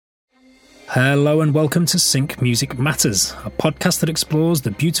Hello and welcome to Sync Music Matters, a podcast that explores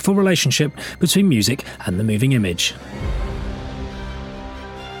the beautiful relationship between music and the moving image.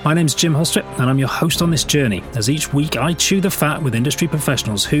 My name's Jim Holstrip and I'm your host on this journey, as each week I chew the fat with industry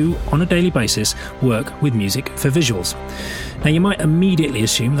professionals who, on a daily basis, work with music for visuals. Now you might immediately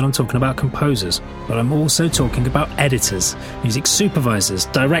assume that I'm talking about composers, but I'm also talking about editors, music supervisors,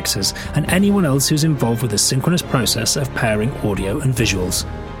 directors, and anyone else who's involved with the synchronous process of pairing audio and visuals.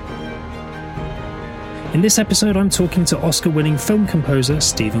 In this episode, I'm talking to Oscar-winning film composer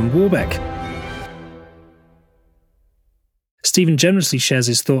Stephen Warbeck. Stephen generously shares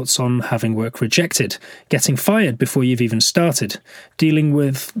his thoughts on having work rejected, getting fired before you've even started, dealing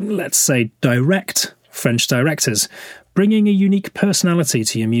with, let's say, direct French directors, bringing a unique personality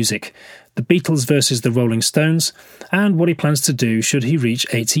to your music, the Beatles versus the Rolling Stones, and what he plans to do should he reach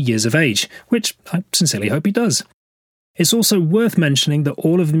 80 years of age, which I sincerely hope he does. It's also worth mentioning that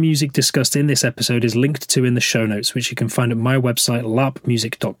all of the music discussed in this episode is linked to in the show notes, which you can find at my website,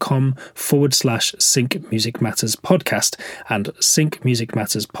 larpmusic.com/Sync Music Matters podcast, and Sync Music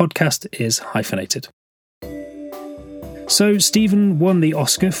Matters podcast is hyphenated. So, Stephen won the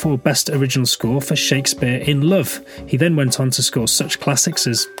Oscar for Best Original Score for Shakespeare in Love. He then went on to score such classics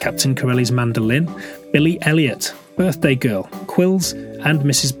as Captain Corelli's Mandolin, Billy Elliot, Birthday Girl, Quills, and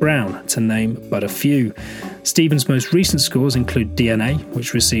Mrs. Brown, to name but a few. Stephen's most recent scores include DNA,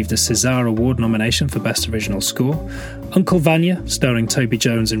 which received a César Award nomination for Best Original Score, Uncle Vanya, starring Toby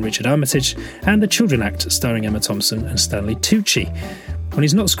Jones and Richard Armitage, and The Children Act, starring Emma Thompson and Stanley Tucci. When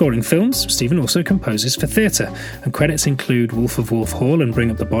he's not scoring films, Stephen also composes for theatre, and credits include Wolf of Wolf Hall and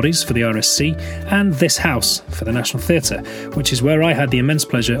Bring Up the Bodies for the RSC, and This House for the National Theatre, which is where I had the immense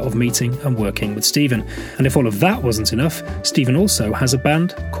pleasure of meeting and working with Stephen. And if all of that wasn't enough, Stephen also has a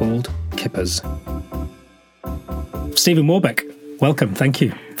band called Kippers. Stephen Warbeck, welcome. Thank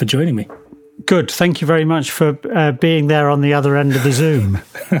you for joining me. Good. Thank you very much for being there on the other end of the Zoom.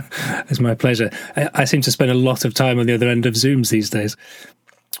 It's my pleasure. I seem to spend a lot of time on the other end of Zooms these days.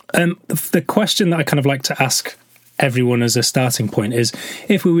 The question that I kind of like to ask everyone as a starting point is,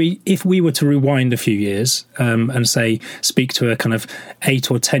 if we were to rewind a few years and say, speak to a kind of 8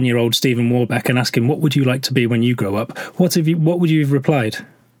 or 10-year-old Stephen Warbeck and ask him, what would you like to be when you grow up? What would you have replied?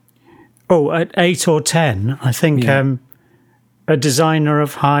 Oh, at 8 or 10, I think a designer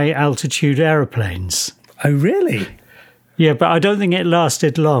of high-altitude aeroplanes. Oh, really? Yeah, but I don't think it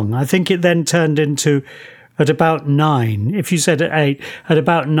lasted long. I think it then turned into, at about 9, if you said at 8, at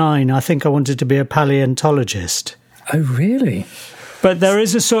about 9, I think I wanted to be a paleontologist. Oh, really? But there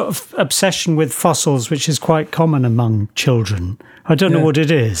is a sort of obsession with fossils, which is quite common among children. I don't know what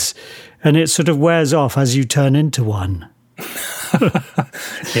it is. And it sort of wears off as you turn into one.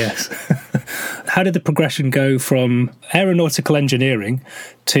 Yes. How did the progression go from aeronautical engineering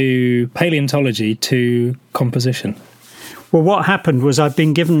to paleontology to composition? Well, what happened was I'd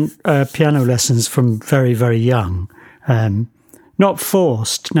been given piano lessons from very, very young. Not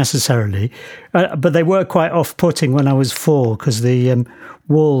forced necessarily, but they were quite off-putting when I was 4 because the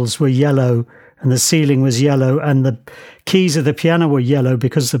walls were yellow and the ceiling was yellow and the keys of the piano were yellow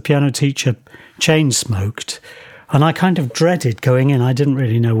because the piano teacher chain smoked. And I kind of dreaded going in. I didn't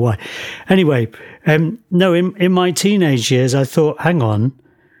really know why. Anyway, in my teenage years, I thought, hang on,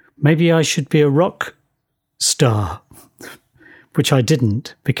 maybe I should be a rock star, which I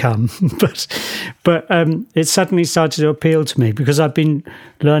didn't become. but it suddenly started to appeal to me because I've been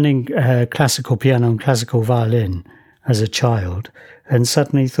learning classical piano and classical violin as a child, and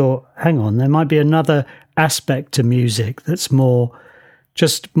suddenly thought, hang on, there might be another aspect to music that's more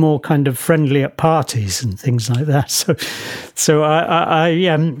kind of friendly at parties and things like that. So I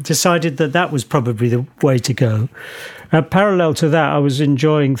decided that was probably the way to go. Parallel to that, I was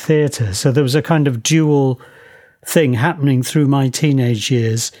enjoying theatre. So there was a kind of dual thing happening through my teenage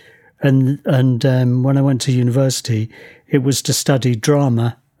years. And when I went to university, it was to study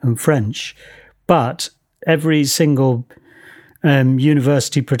drama and French. But every single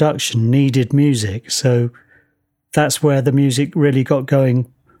university production needed music. So that's where the music really got going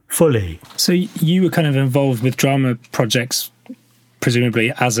fully. So you were kind of involved with drama projects,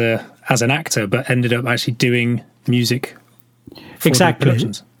 presumably as an actor, but ended up actually doing music for the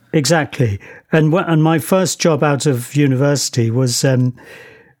productions. Exactly. And my first job out of university was, I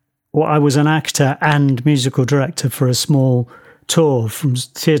was an actor and musical director for a small tour from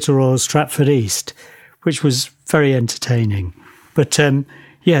Theatre Royal Stratford East, which was very entertaining. But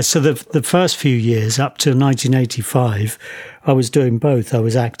so the first few years, up to 1985, I was doing both. I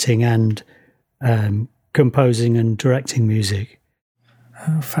was acting and composing and directing music.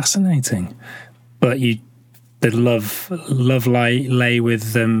 Oh, fascinating. But you the love lay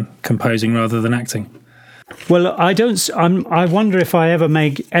with composing rather than acting? Well, I wonder if I ever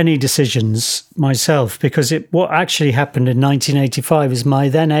make any decisions myself, because what actually happened in 1985 is my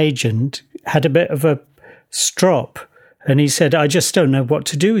then agent had a bit of a strop, and he said, "I just don't know what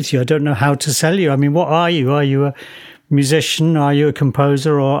to do with you. I don't know how to sell you. I mean, what are you? Are you a musician? Are you a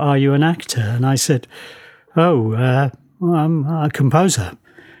composer? Or are you an actor?" And I said, well, I'm a composer,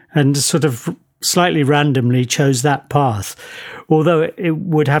 and sort of slightly randomly chose that path. Although it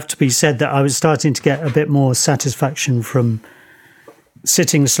would have to be said that I was starting to get a bit more satisfaction from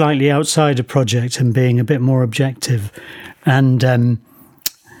sitting slightly outside a project and being a bit more objective, and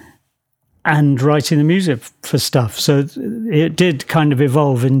writing the music for stuff. So it did kind of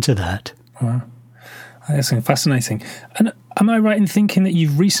evolve into that. Wow. That's fascinating. And am I right in thinking that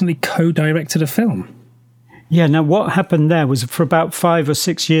you've recently co-directed a film? Yeah, now what happened there was for about 5 or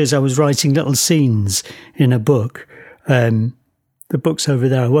 6 years I was writing little scenes in a book. The book's over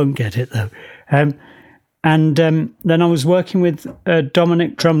there, I won't get it though. And then I was working with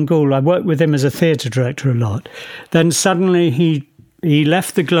Dominic Drumgoole. I worked with him as a theatre director a lot. Then suddenly he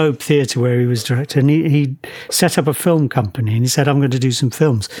left the Globe Theatre where he was director, and he set up a film company, and he said, "I'm going to do some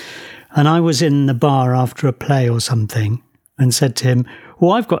films." And I was in the bar after a play or something and said to him,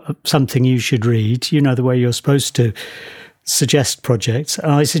 "Well, I've got something you should read, you know, the way you're supposed to suggest projects."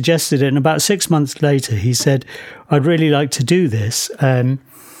 And I suggested it, and about 6 months later, he said, "I'd really like to do this."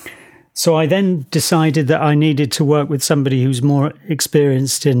 So I then decided that I needed to work with somebody who's more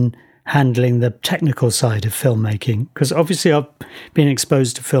experienced in handling the technical side of filmmaking, because obviously I've been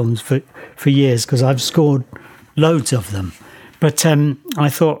exposed to films for years because I've scored loads of them. But I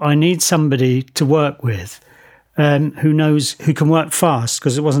thought I need somebody to work with who can work fast,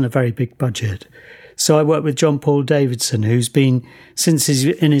 because it wasn't a very big budget. So I worked with John Paul Davidson, who's been, since he's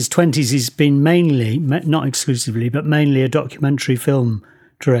in his 20s, he's been mainly, not exclusively, but mainly a documentary film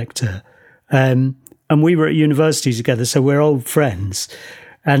director. And we were at university together, so we're old friends.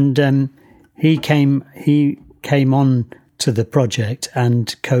 And he came on to the project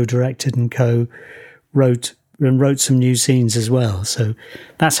and co-directed and co-wrote some new scenes as well. So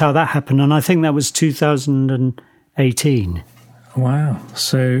that's how that happened. And I think that was 2018. Wow.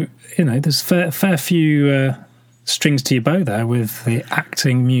 So, you know, there's fair few strings to your bow there with the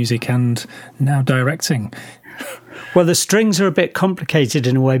acting, music, and now directing. Well, the strings are a bit complicated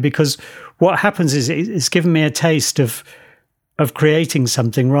in a way, because what happens is it's given me a taste of creating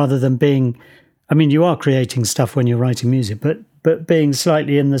something rather than being... I mean, you are creating stuff when you're writing music, but being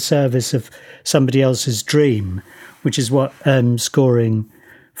slightly in the service of somebody else's dream, which is what scoring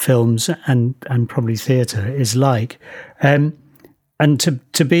films and probably theatre is like. And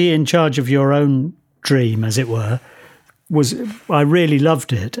to be in charge of your own dream, as it were, I really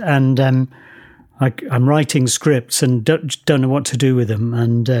loved it. And I'm writing scripts and don't know what to do with them.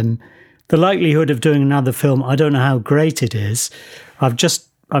 And the likelihood of doing another film, I don't know how great it is. I'm just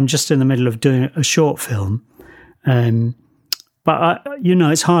in the middle of doing a short film. But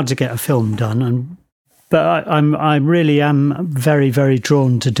it's hard to get a film done, but I really am very, very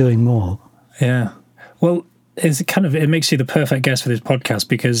drawn to doing more. Yeah, well, it makes you the perfect guest for this podcast,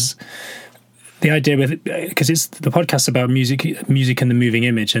 because the idea with it, because it's the podcast about music and the moving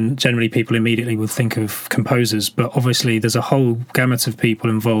image, and generally people immediately will think of composers, but obviously there's a whole gamut of people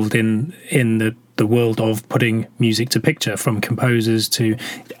involved in the world of putting music to picture, from composers to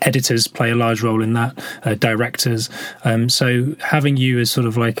editors play a large role in that, directors. So having you as sort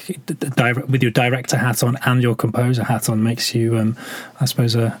of like with your director hat on and your composer hat on makes you, I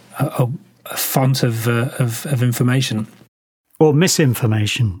suppose, a font of information. Or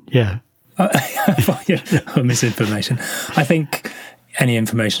misinformation, yeah. Or misinformation. I think any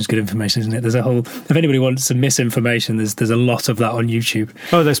information is good information, isn't it? There's a whole... If anybody wants some misinformation, there's a lot of that on YouTube.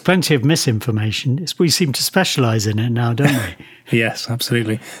 Oh, there's plenty of misinformation. We seem to specialise in it now, don't we? Yes,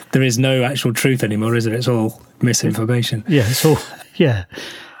 absolutely. There is no actual truth anymore, is there? It's all misinformation. Yeah, it's all... Yeah.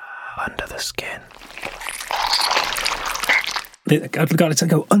 Under the skin. I'd like to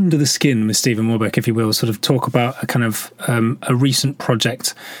go under the skin with Stephen Warbeck, if you will, sort of talk about a kind of a recent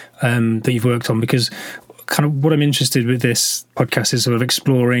project that you've worked on, because kind of what I'm interested with this podcast is sort of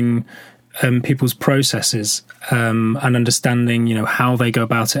exploring people's processes and understanding, how they go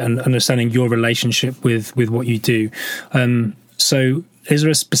about it, and understanding your relationship with what you do. So is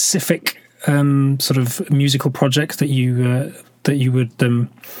there a specific sort of musical project that you would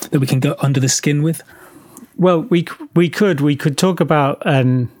that we can go under the skin with? Well, we could talk about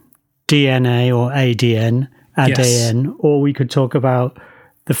DNA or ADN, yes. Or we could talk about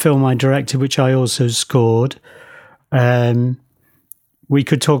the film I directed, which I also scored. We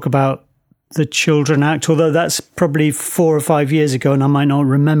could talk about the Children Act, although that's probably 4 or 5 years ago and I might not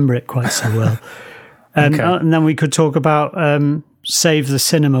remember it quite so well. And then we could talk about Save the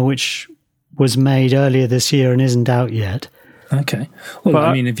Cinema, which was made earlier this year and isn't out yet. Okay. Well, but,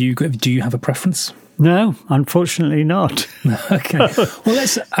 I mean, do you have a preference? No, unfortunately not. Okay. Well,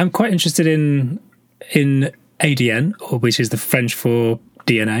 I'm quite interested in ADN, which is the French for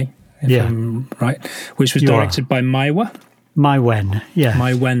DNA, if I'm right, which was directed by Maïwen. Maïwen, yeah.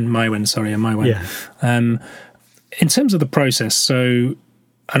 Maïwen. Yeah. In terms of the process, and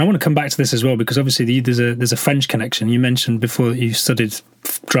I want to come back to this as well, because obviously there's a French connection. You mentioned before that you studied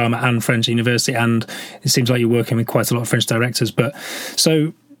drama and French at university, and it seems like you're working with quite a lot of French directors. But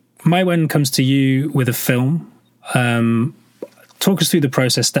so Maïwen comes to you with a film. Talk us through the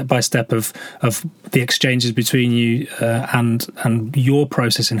process step by step of the exchanges between you and your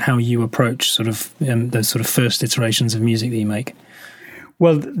process and how you approach sort of those sort of first iterations of music that you make.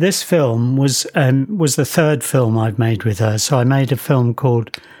 Well, this film was the third film I've made with her. So I made a film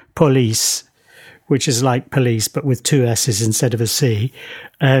called Police, which is like police but with 2 S's instead of a C,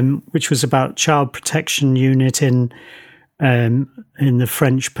 which was about child protection unit in the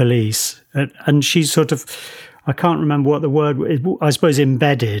French police, and she sort of. I can't remember what the word is. I suppose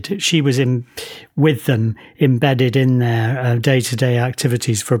embedded. She was with them, embedded in their day-to-day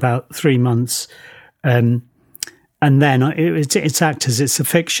activities for about 3 months. And then it's actors, it's a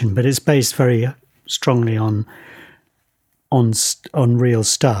fiction, but it's based very strongly on real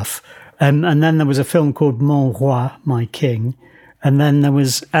stuff. And then there was a film called Mon Roi, My King. And then there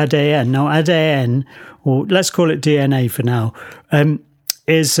was ADN. Now, ADN, or let's call it DNA for now,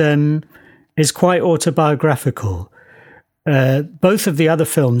 is quite autobiographical. Both of the other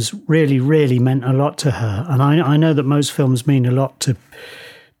films really, really meant a lot to her. And I know that most films mean a lot to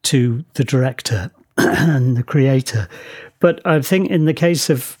the director and the creator. But I think in the case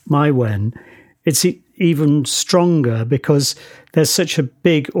of Maïwen, it's even stronger because there's such a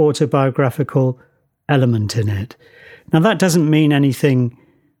big autobiographical element in it. Now, that doesn't mean anything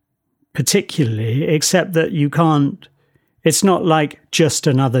particularly, except that it's not like just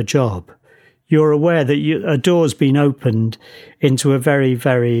another job. You're aware that a door's been opened into a very,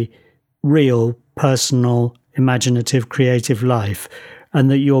 very real, personal, imaginative, creative life, and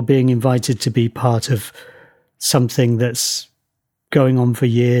that you're being invited to be part of something that's going on for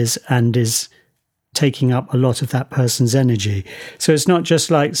years and is taking up a lot of that person's energy. So it's not just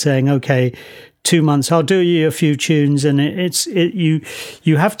like saying, okay, 2 months, I'll do you a few tunes, and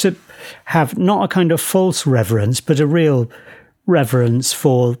you have to have not a kind of false reverence, but a real reverence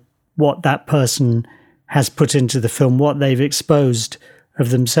for what that person has put into the film, what they've exposed of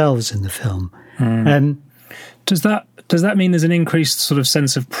themselves in the film. Does that mean there's an increased sort of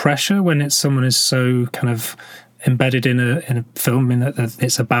sense of pressure when someone is so kind of embedded in a film in that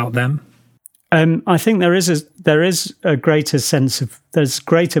it's about them? I think there is a greater sense of, there's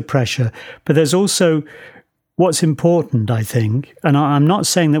greater pressure, but there's also what's important, I think, and I'm not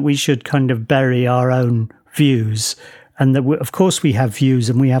saying that we should kind of bury our own views, and that of course we have views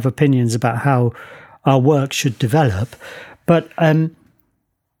and we have opinions about how our work should develop, but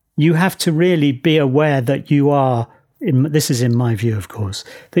you have to really be aware that you are, this is in my view of course,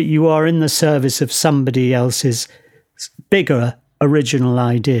 that you are in the service of somebody else's bigger original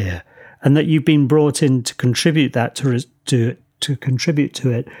idea, and that you've been brought in to contribute that to contribute to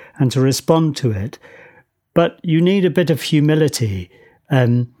it and to respond to it. But you need a bit of humility,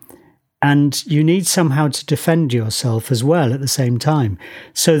 and you need somehow to defend yourself as well at the same time.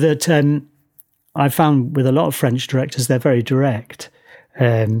 So that I found with a lot of French directors, they're very direct.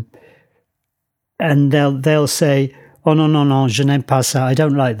 And they'll say, oh, no, je n'aime pas ça, I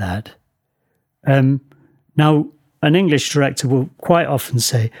don't like that. Now, an English director will quite often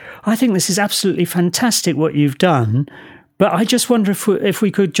say, I think this is absolutely fantastic what you've done, but I just wonder if we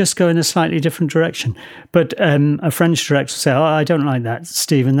could just go in a slightly different direction. But a French director will say, oh, I don't like that,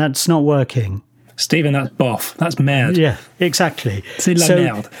 Stephen, that's not working. Stephen, that's boff, that's merde. Yeah, exactly. C'est la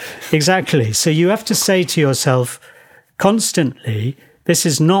merde. Exactly. So you have to say to yourself constantly, this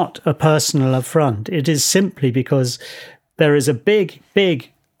is not a personal affront. It is simply because there is a big,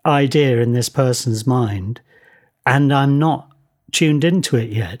 big idea in this person's mind, and I'm not tuned into it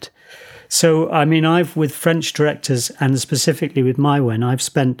yet. So, I mean, with French directors, and specifically with Maïwen, I've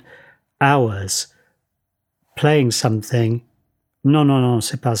spent hours playing something, non,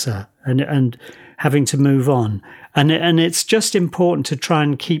 c'est pas ça, and having to move on. And it's just important to try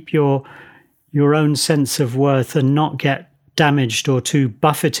and keep your own sense of worth and not get damaged or too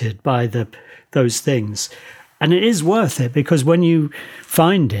buffeted by those things. And it is worth it, because when you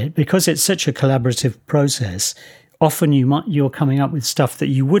find it, because it's such a collaborative process, often you're coming up with stuff that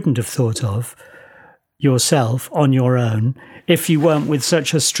you wouldn't have thought of yourself on your own if you weren't working with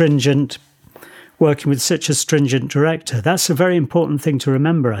such a stringent director. That's a very important thing to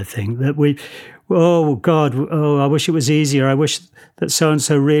remember, I think, that I wish it was easier. I wish that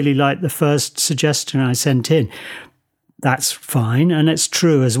so-and-so really liked the first suggestion I sent in. That's fine, and it's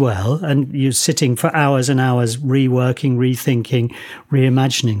true as well. And you're sitting for hours and hours reworking, rethinking,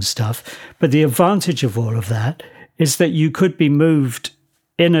 reimagining stuff. But the advantage of all of that is that you could be moved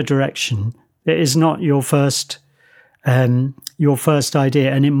in a direction that is not your first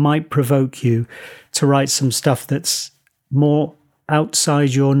idea, and it might provoke you to write some stuff that's more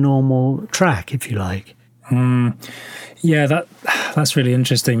outside your normal track, if you like. Yeah, that's really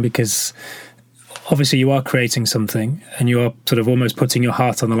interesting, because obviously you are creating something and you are sort of almost putting your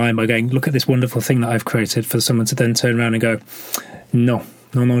heart on the line by going, look at this wonderful thing that I've created, for someone to then turn around and go, non,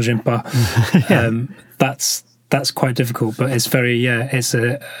 j'aime pas. That's quite difficult, but it's it's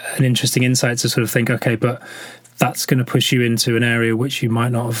an interesting insight to sort of think, okay, but that's going to push you into an area which you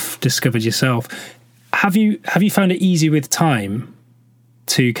might not have discovered yourself. Have you found it easy with time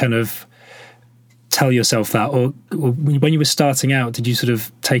to kind of tell yourself that, or when you were starting out, did you sort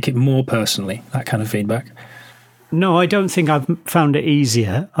of take it more personally, that kind of feedback? No, I don't think I've found it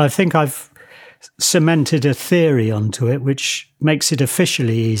easier. I think I've cemented a theory onto it, which makes it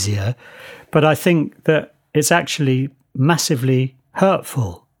officially easier. But I think that it's actually massively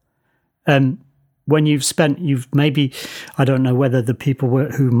hurtful. When you've maybe, I don't know whether the people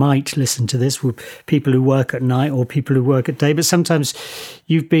who might listen to this were people who work at night or people who work at day, but sometimes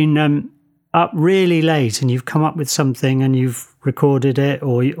you've been up really late and you've come up with something and you've recorded it,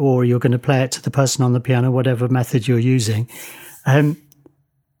 or you're going to play it to the person on the piano, whatever method you're using, and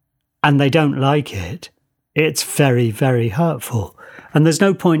they don't like it. It's very, very hurtful. And there's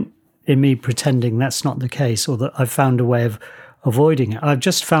no point in me pretending that's not the case, or that I've found a way of avoiding it. I've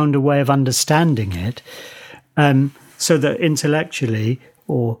just found a way of understanding it, so that intellectually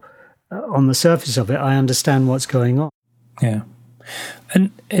or on the surface of it, I understand what's going on. Yeah.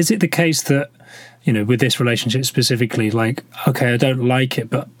 And is it the case that, with this relationship specifically, like, okay, I don't like it,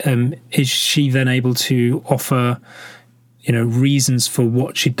 but is she then able to offer, reasons for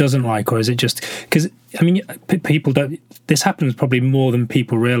what she doesn't like? Or is it just, because, people don't, this happens probably more than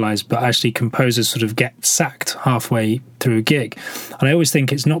people realise, but actually composers sort of get sacked halfway through a gig. And I always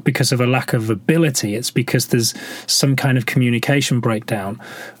think it's not because of a lack of ability, it's because there's some kind of communication breakdown.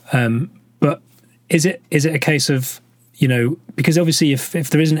 But is it a case of, because obviously if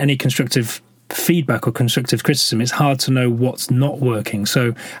there isn't any constructive feedback or constructive criticism, it's hard to know what's not working.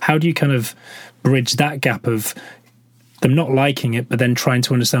 So how do you kind of bridge that gap of them not liking it, but then trying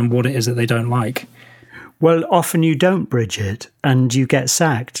to understand what it is that they don't like? Well, often you don't bridge it and you get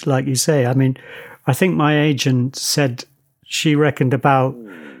sacked, like you say. I think my agent said she reckoned about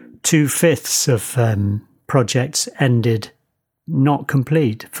 2/5 of projects ended not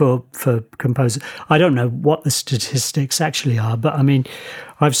complete for composers. I don't know what the statistics actually are, but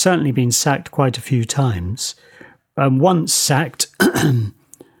I've certainly been sacked quite a few times. Once sacked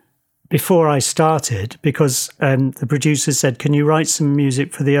before I started, because the producer said, "Can you write some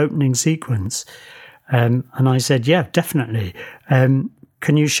music for the opening sequence?" And I said, "Yeah, definitely.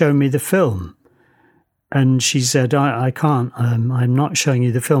 Can you show me the film?" And she said, I can't. I'm not showing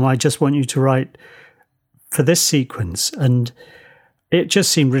you the film. I just want you to write for this sequence. And it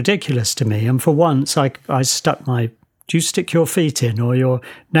just seemed ridiculous to me. And for once, I stuck do you stick your feet in or your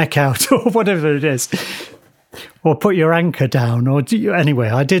neck out or whatever it is? Or put your anchor down, or anyway,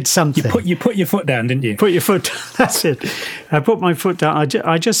 I did something. You put your foot down, didn't you? Put your foot down, that's it. I put my foot down.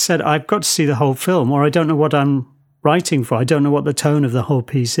 I just said, I've got to see the whole film, or I don't know what I'm writing for. I don't know what the tone of the whole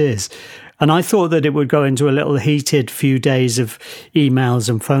piece is. And I thought that it would go into a little heated few days of emails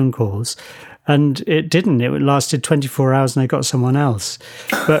and phone calls. And it didn't. It lasted 24 hours and I got someone else.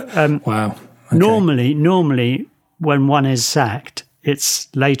 But wow. Okay. Normally, when one is sacked, it's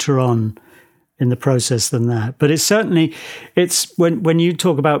later on in the process than that. But it's when you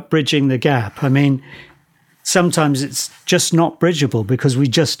talk about bridging the gap, sometimes it's just not bridgeable because we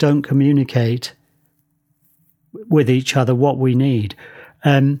just don't communicate with each other what we need.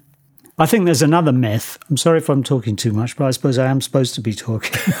 I think there's another myth. I'm sorry if I'm talking too much, but I suppose I am supposed to be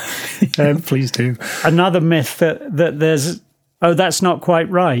talking. Please do. Another myth that there's, that's not quite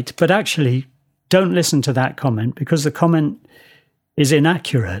right. But actually, don't listen to that comment, because the comment is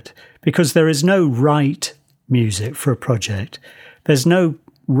inaccurate, because there is no right music for a project. There's no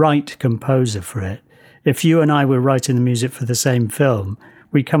right composer for it. If you and I were writing the music for the same film,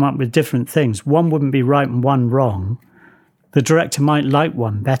 we come up with different things. One wouldn't be right and one wrong. The director might like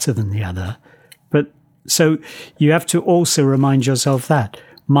one better than the other, but So you have to also remind yourself that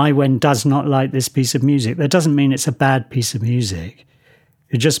my Wen does not like this piece of music. That doesn't mean it's a bad piece of music.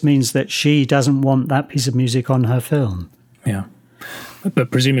 It just means that she doesn't want that piece of music on her film. Yeah.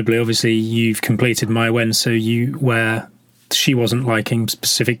 But presumably, obviously, you've completed my Wen, so where she wasn't liking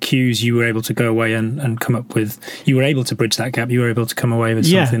specific cues, you were able to go away and come up with, you were able to bridge that gap, you were able to come away with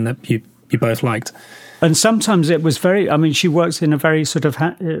something that you both liked. And sometimes it was she works in a very sort of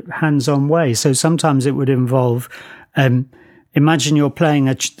hands-on way. So sometimes it would involve, imagine you're playing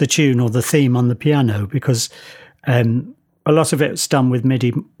the tune or the theme on the piano, because a lot of it's done with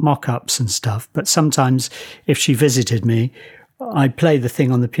MIDI mock-ups and stuff. But sometimes if she visited me, I'd play the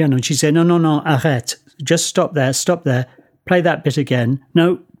thing on the piano and she'd say, no, arrête. Just stop there. Play that bit again.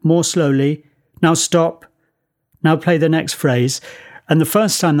 No, more slowly. Now stop. Now play the next phrase. And the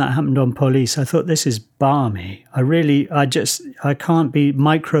first time that happened on Police, I thought, this is balmy. I can't be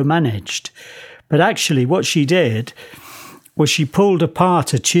micromanaged. But actually what she did was she pulled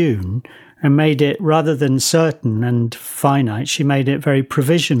apart a tune and made it, rather than certain and finite, she made it very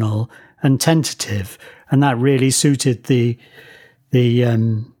provisional and tentative. And that really suited the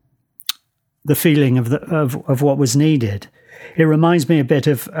feeling of what was needed. It reminds me a bit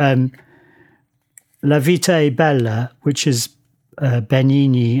of La Vita è Bella, which is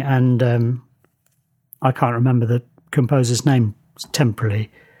Benigni and I can't remember the composer's name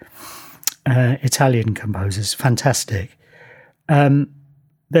temporarily. Italian composers, fantastic.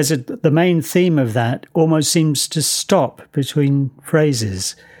 The main theme of that almost seems to stop between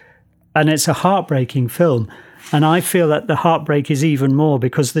phrases, and it's a heartbreaking film. And I feel that the heartbreak is even more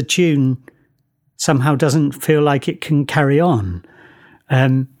because the tune somehow doesn't feel like it can carry on.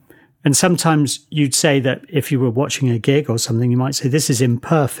 And sometimes you'd say that if you were watching a gig or something, you might say, this is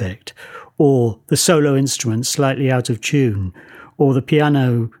imperfect, or the solo instrument's slightly out of tune, or the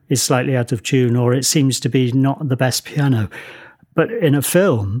piano is slightly out of tune, or it seems to be not the best piano. But in a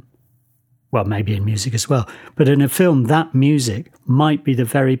film, well, maybe in music as well, but in a film, that music might be the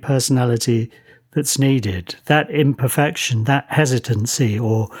very personality that's needed. That imperfection, that hesitancy,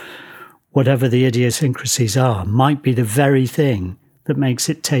 or whatever the idiosyncrasies are, might be the very thing that makes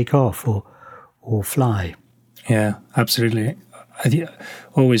it take off or fly. Yeah, absolutely. I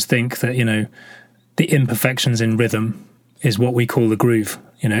always think that, the imperfections in rhythm is what we call the groove.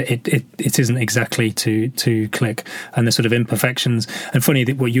 It isn't exactly to click, and the sort of imperfections. And funny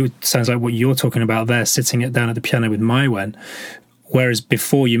that sounds like what you're talking about there, sitting it down at the piano with my Wen. Whereas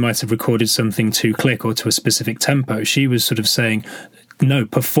before you might have recorded something to click or to a specific tempo, she was sort of saying, no,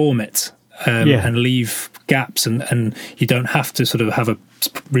 perform it and leave gaps, and you don't have to sort of have a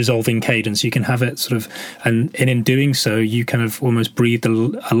resolving cadence. You can have it sort of, and in doing so, you kind of almost breathed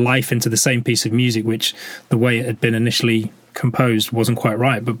a life into the same piece of music, which the way it had been initially composed wasn't quite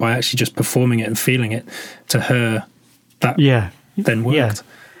right, but by actually just performing it and feeling it, to her, that then worked. Yeah.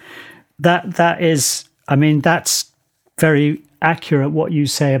 That is, that's very accurate what you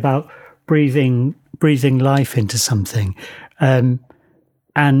say about breathing life into something.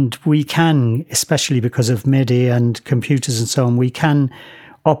 And we can, especially because of MIDI and computers and so on, we can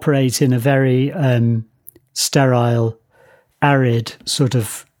operate in a very sterile, arid sort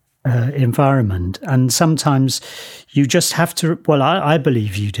of environment. And sometimes you just have to, well, I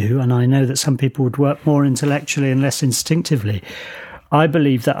believe you do, and I know that some people would work more intellectually and less instinctively. I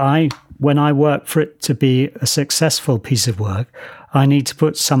believe that when I work for it to be a successful piece of work, I need to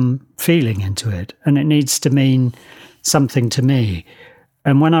put some feeling into it, and it needs to mean something to me.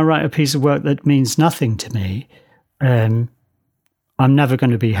 And when I write a piece of work that means nothing to me, I'm never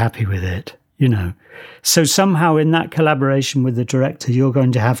going to be happy with it, So somehow in that collaboration with the director, you're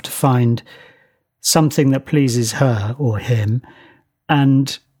going to have to find something that pleases her or him,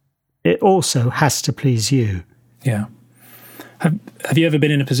 and it also has to please you. Yeah. Have you ever been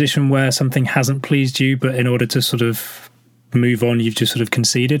in a position where something hasn't pleased you, but in order to sort of move on, you've just sort of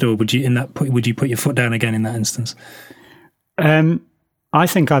conceded, or would you put your foot down again in that instance? I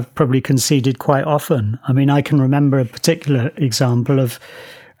think I've probably conceded quite often. I can remember a particular example of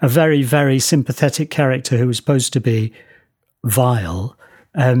a very, very sympathetic character who was supposed to be vile.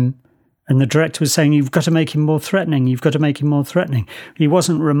 And the director was saying, you've got to make him more threatening. You've got to make him more threatening. He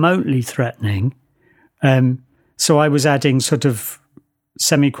wasn't remotely threatening. So I was adding sort of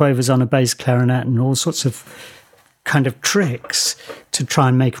semiquavers on a bass clarinet and all sorts of kind of tricks to try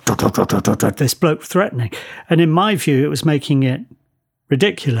and make this bloke threatening. And in my view, it was making it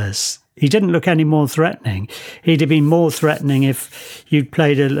ridiculous. He didn't look any more threatening. He'd have been more threatening if you'd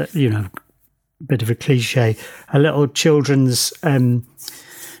played a bit of a cliche, a little children's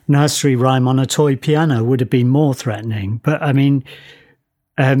nursery rhyme on a toy piano would have been more threatening. But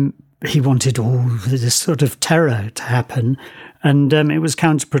he wanted all this sort of terror to happen. And it was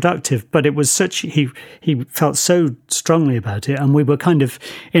counterproductive, but it was he felt so strongly about it, and we were kind of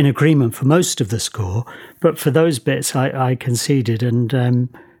in agreement for most of the score. But for those bits, I conceded, and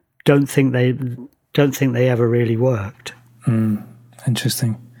don't think they ever really worked.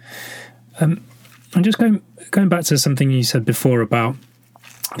 Interesting. And just going back to something you said before about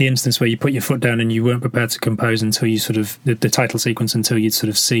the instance where you put your foot down and you weren't prepared to compose until you sort of the title sequence, until you'd sort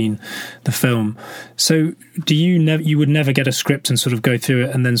of seen the film. So you would never get a script and sort of go through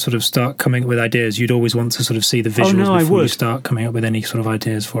it and then sort of start coming up with ideas? You'd always want to sort of see the visuals before you start coming up with any sort of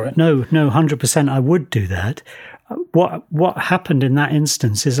ideas for it? No, 100%. I would do that. What happened in that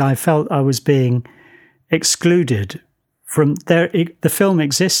instance is I felt I was being excluded from there. The film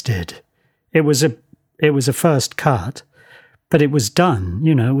existed. It was a first cut. But it was done,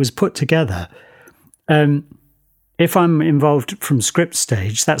 it was put together. If I'm involved from script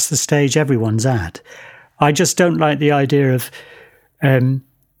stage, that's the stage everyone's at. I just don't like the idea of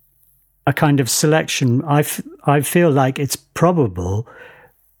a kind of selection. I feel like it's probable,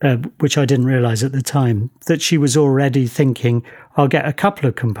 which I didn't realise at the time, that she was already thinking, I'll get a couple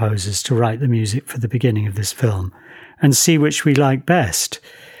of composers to write the music for the beginning of this film and see which we like best.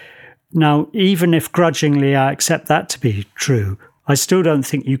 Now, even if grudgingly I accept that to be true, I still don't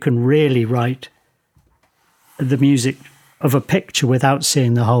think you can really write the music of a picture without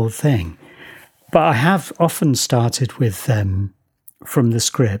seeing the whole thing. But I have often started with from the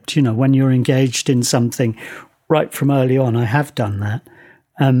script. When you're engaged in something right from early on, I have done that.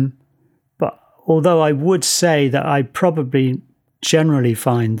 But although I would say that I probably generally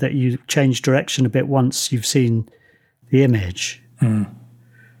find that you change direction a bit once you've seen the image.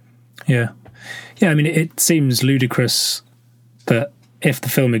 Yeah. I mean, it seems ludicrous that if the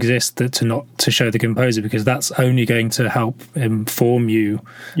film exists, that not to show the composer, because that's only going to help inform you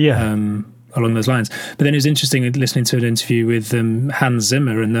along those lines. But then it was interesting listening to an interview with Hans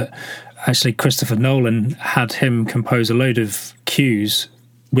Zimmer, and that actually Christopher Nolan had him compose a load of cues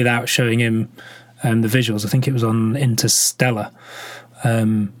without showing him the visuals. I think it was on Interstellar.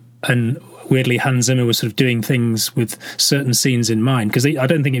 And weirdly, Hans Zimmer was sort of doing things with certain scenes in mind, because I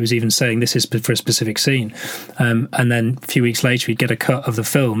don't think he was even saying this is for a specific scene. And then a few weeks later, he'd get a cut of the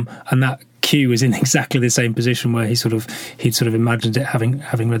film, and that cue was in exactly the same position where he'd sort of imagined it,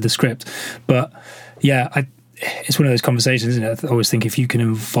 having read the script. But yeah, it's one of those conversations, isn't it? I always think if you can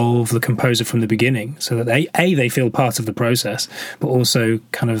involve the composer from the beginning, so that they feel part of the process, but also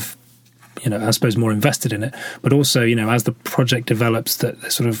kind of, I suppose, more invested in it, but also, as the project develops, that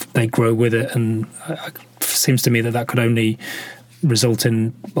they grow with it, and it seems to me that could only result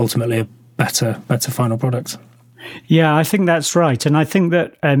in ultimately a better final product. Yeah, I think that's right, and I think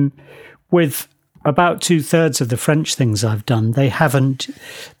that with about 2/3 of the French things I've done, they haven't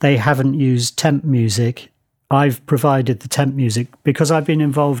used temp music. I've provided the temp music because I've been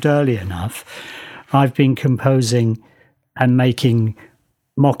involved early enough. I've been composing and making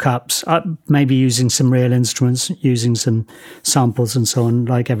mock-ups, maybe using some real instruments, using some samples and so on,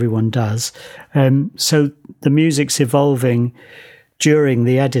 like everyone does. So the music's evolving during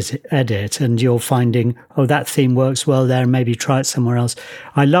the edit, and you're finding, that theme works well there, and maybe try it somewhere else.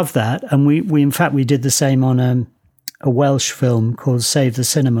 I love that. And we in fact, we did the same on a Welsh film called Save the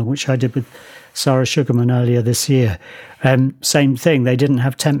Cinema, which I did with Sarah Sugarman earlier this year. Same thing. They didn't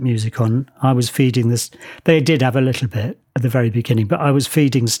have temp music on. I was feeding this. They did have a little bit at the very beginning, but I was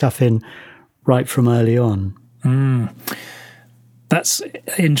feeding stuff in right from early on. That's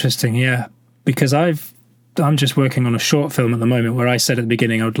interesting, yeah, because I'm just working on a short film at the moment where I said at the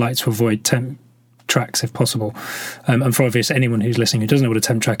beginning I would like to avoid temp tracks if possible. And for obvious, anyone who's listening who doesn't know what a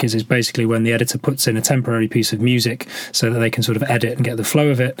temp track is basically when the editor puts in a temporary piece of music so that they can sort of edit and get the flow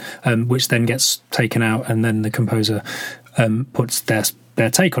of it, which then gets taken out, and then the composer puts their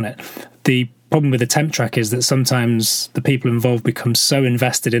take on it. The problem with the temp track is that sometimes the people involved become so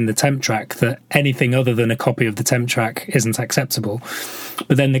invested in the temp track that anything other than a copy of the temp track isn't acceptable.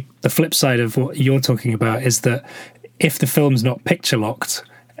 But then the flip side of what you're talking about is that if the film's not picture locked,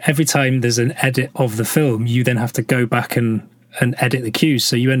 every time there's an edit of the film, you then have to go back and edit the cues.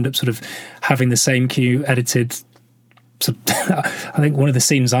 So you end up sort of having the same cue edited. So I think one of the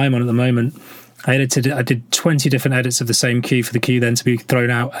scenes I'm on at the moment, I did 20 different edits of the same cue for the cue then to be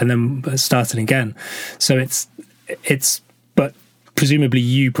thrown out and then started again. So it's, but presumably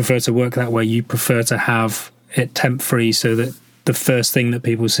you prefer to work that way. You prefer to have it temp free so that the first thing that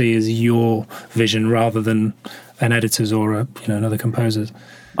people see is your vision rather than an editor's or another composer's.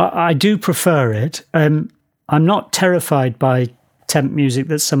 I do prefer it. I'm not terrified by temp music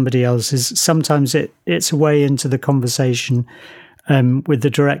that somebody else is. Sometimes it's a way into the conversation with the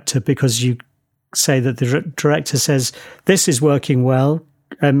director, because you say that the director says, this is working well,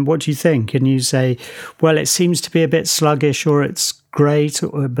 what do you think? And you say, well, it seems to be a bit sluggish, or it's great,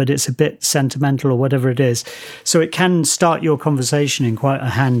 but it's a bit sentimental, or whatever it is. So it can start your conversation in quite a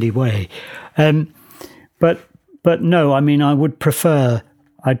handy way. But no, I mean, I'd prefer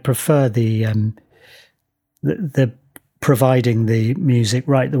the providing the music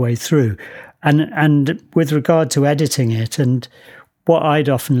right the way through. And with regard to editing it, and what I'd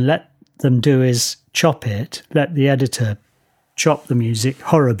often let them do is let the editor chop the music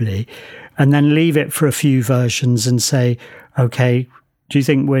horribly, and then leave it for a few versions and say, okay, do you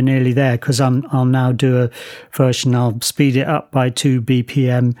think we're nearly there? Because I'll now do a version, I'll speed it up by 2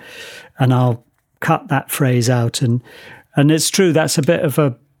 BPM, and I'll cut that phrase out. And it's true, that's a bit of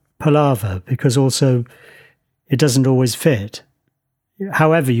a palaver, because also it doesn't always fit.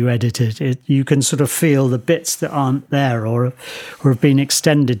 However you edit it, you can sort of feel the bits that aren't there, or have been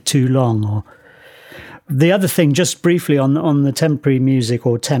extended too long. Or the other thing, just briefly on the temporary music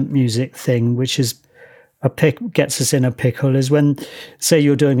or temp music thing, which is gets us in a pickle, is when, say,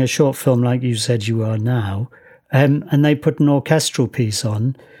 you're doing a short film like you said you are now, and they put an orchestral piece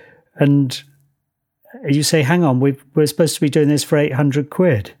on, and you say, hang on, we're supposed to be doing this for 800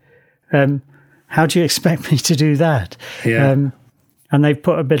 quid. How do you expect me to do that? Yeah. And they've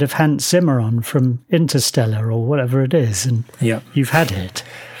put a bit of Hans Zimmer on from Interstellar or whatever it is, and you've had it.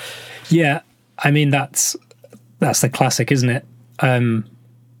 Yeah, I mean, that's the classic, isn't it?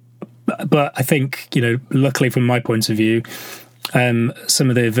 But I think, luckily from my point of view, some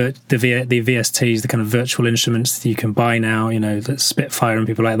of the VSTs, the kind of virtual instruments that you can buy now, that Spitfire and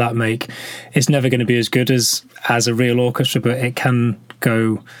people like that make, it's never going to be as good as a real orchestra, but it can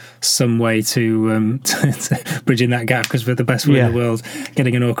go some way to bridging that gap, because we're the best way in the world.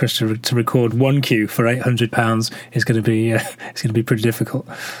 Getting an orchestra to record one cue for £800 is going to be it's going to be pretty difficult.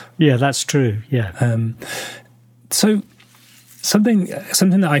 Yeah, that's true. Yeah. So something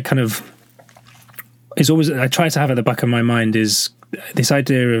that I kind of is always, I try to have at the back of my mind, is this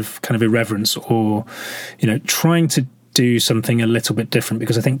idea of kind of irreverence, or trying to do something a little bit different,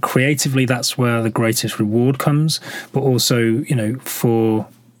 because I think creatively that's where the greatest reward comes, but also for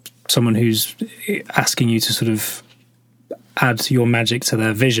someone who's asking you to sort of add your magic to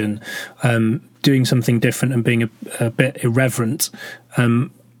their vision, doing something different and being a bit irreverent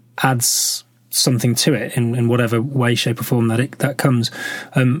adds something to it in whatever way, shape or form that comes.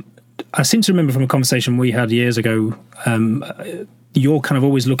 I seem to remember from a conversation we had years ago, you're kind of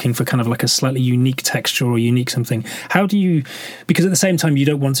always looking for kind of like a slightly unique texture or unique something. How do you, because at the same time you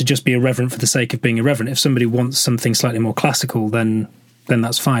don't want to just be irreverent for the sake of being irreverent. If somebody wants something slightly more classical, then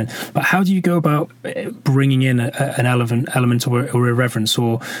that's fine. But how do you go about bringing in an element or irreverence,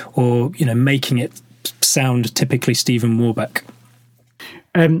 or making it sound typically Stephen Warbeck?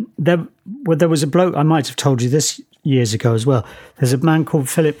 There was a bloke, I might have told you this years ago as well. There's a man called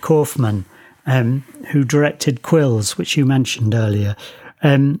Philip Kaufman, who directed Quills, which you mentioned earlier.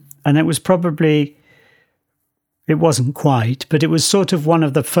 And it was probably, it wasn't quite, but it was sort of one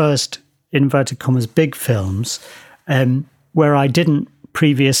of the first, inverted commas, big films, where I didn't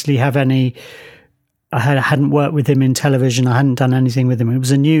previously have any, I hadn't worked with him in television, I hadn't done anything with him.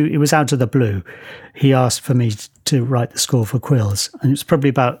 It was out of the blue. He asked for me to write the score for Quills, and it was probably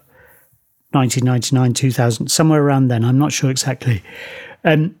about 1999, 2000, somewhere around then, I'm not sure exactly.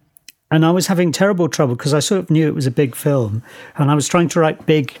 And I was having terrible trouble, because I sort of knew it was a big film, and I was trying to write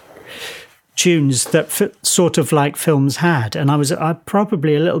big tunes that sort of like films had, and I was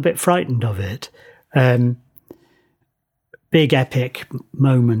probably a little bit frightened of it. Big epic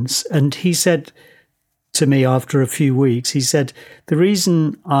moments. And he said to me after a few weeks, he said, the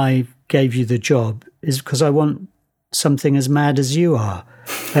reason I gave you the job is because I want something as mad as you are.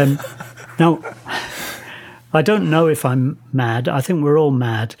 Now, I don't know if I'm mad. I think we're all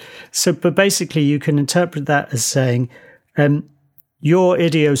mad. But basically you can interpret that as saying, your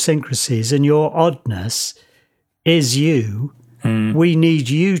idiosyncrasies and your oddness is you. We need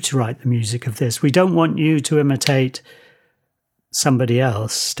you to write the music of this. We don't want you to imitate somebody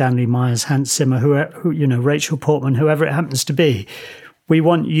else, Stanley Myers, Hans Zimmer, who Rachel Portman, whoever it happens to be. We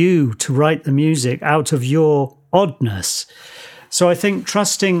want you to write the music out of your oddness. So I think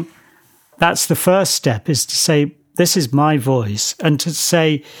trusting, that's the first step, is to say, this is my voice, and to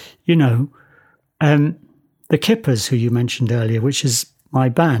say, the Kippers, who you mentioned earlier, which is my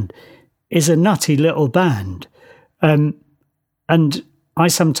band, is a nutty little band. And I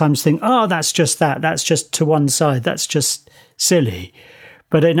sometimes think, that's just that's just to one side, that's just silly.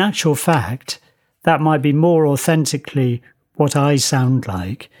 But in actual fact, that might be more authentically what I sound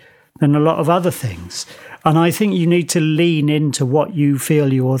like than a lot of other things. And I think you need to lean into what you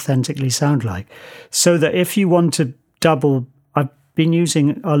feel you authentically sound like. So that if you want to double, I've been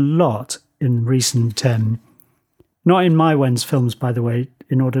using a lot in recent, not in my Wens films, by the way,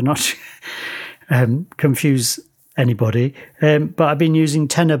 in order not to confuse anybody, but I've been using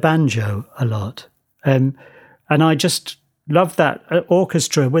tenor banjo a lot. And I just love that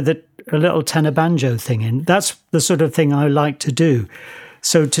orchestra with a little tenor banjo thing in. That's the sort of thing I like to do.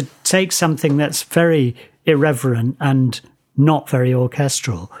 So to take something that's very irreverent and not very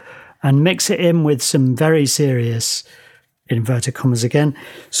orchestral and mix it in with some very serious, inverted commas again,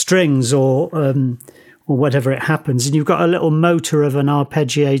 strings or whatever it happens, and you've got a little motor of an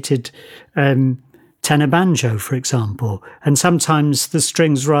arpeggiated tenor banjo, for example, and sometimes the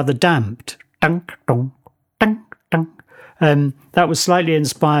strings rather damped. Dunk, dunk, dunk, dunk. That was slightly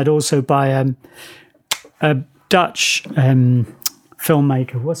inspired also by a Dutch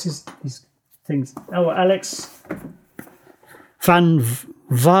filmmaker. What's his things? Oh, Alex van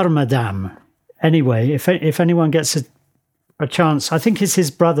Warmerdam. Anyway, if anyone gets a chance, I think it's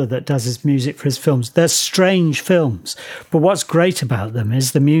his brother that does his music for his films. They're strange films, but what's great about them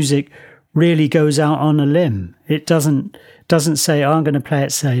is the music really goes out on a limb. It doesn't say, I'm going to play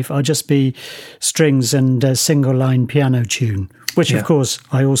it safe. I'll just be strings and a single line piano tune, which of course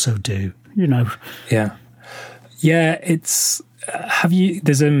I also do, you know. Yeah. It's, so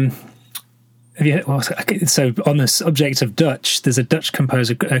on the subject of Dutch, there's a Dutch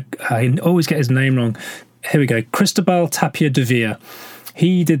composer, I always get his name wrong. Here we go. Cristobal Tapia de Veer.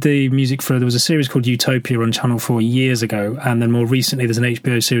 He did the music there was a series called Utopia on Channel 4 years ago, and then more recently there's an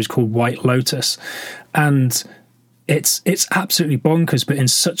HBO series called White Lotus. And it's absolutely bonkers, but in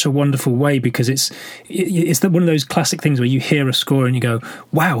such a wonderful way, because it's one of those classic things where you hear a score and you go,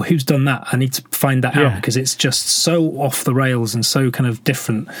 wow, who's done that? I need to find that out, because it's just so off the rails and so kind of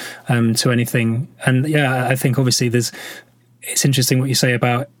different to anything. And yeah, I think obviously it's interesting what you say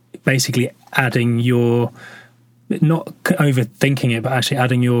about basically adding not overthinking it, but actually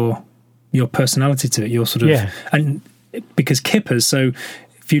adding your personality to it, your sort of, and because Kippers, so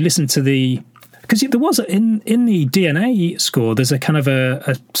if you listen to because there was in the DNA score, there's a kind of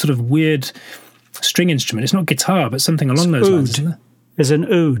a sort of weird string instrument. It's not guitar, but something along those lines, isn't there? There's an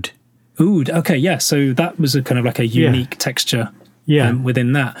oud. Oud, okay, yeah. So that was a kind of like a unique texture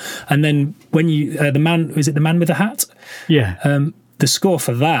within that. And then when you, the man with the hat? Yeah. The score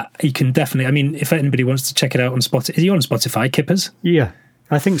for that, you can definitely, I mean, if anybody wants to check it out on Spotify, is he on Spotify, Kippers? Yeah,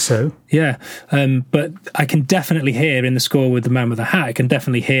 I think so. Yeah, but I can definitely hear in the score with the man with the hat, I can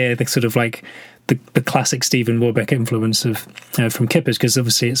definitely hear the sort of like the classic Stephen Warbeck influence of from Kippers, because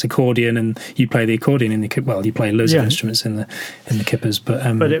obviously it's accordion and you play the accordion in you play loads of instruments in the Kippers,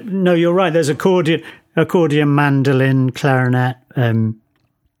 but no, you're right. There's accordion, mandolin, clarinet.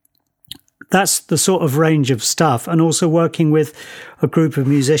 That's the sort of range of stuff, and also working with a group of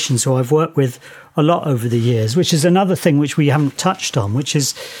musicians who I've worked with a lot over the years, which is another thing which we haven't touched on, which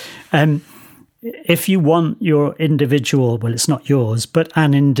is if you want your individual, well, it's not yours, but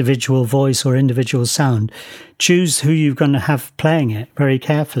an individual voice or individual sound, choose who you're going to have playing it very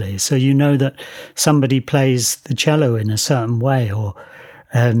carefully. So you know that somebody plays the cello in a certain way, or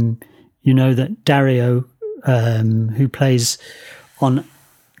you know that Dario, who plays on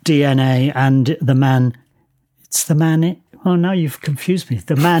DNA, and now you've confused me.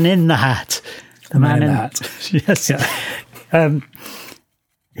 The man in the hat. The man in the hat. Yes. Yeah.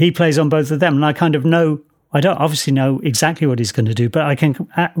 He plays on both of them, and I kind of know, I don't obviously know exactly what he's going to do, but I can,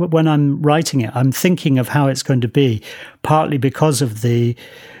 when I'm writing it, I'm thinking of how it's going to be, partly because of the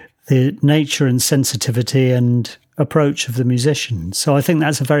nature and sensitivity and approach of the musician. So I think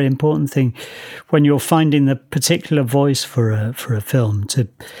that's a very important thing when you're finding the particular voice for a film, to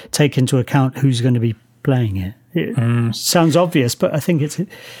take into account who's going to be playing it. It sounds obvious, but I think it's,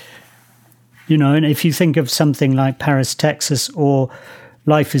 and if you think of something like Paris, Texas, or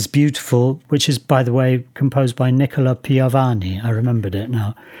Life is Beautiful, which is, by the way, composed by Nicola Piovani, I remembered it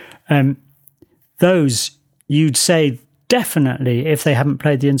now, those you'd say definitely, if they haven't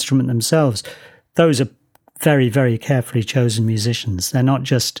played the instrument themselves, those are very, very carefully chosen musicians. They're not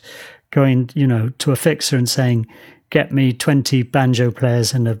just going, to a fixer and saying, get me 20 banjo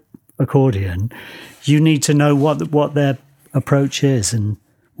players and an accordion. You need to know what their approach is and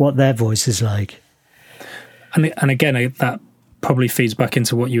what their voice is like. And again, that probably feeds back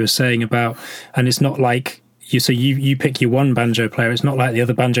into what you were saying about, and it's not like, you pick your one banjo player. It's not like the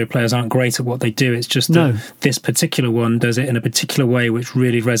other banjo players aren't great at what they do. It's just that this particular one does it in a particular way which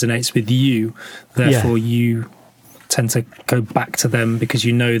really resonates with you. Therefore, you tend to go back to them because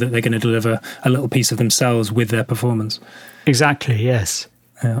you know that they're going to deliver a little piece of themselves with their performance. Exactly, yes.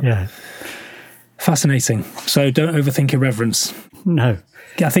 Yeah. Fascinating. So don't overthink irreverence. No.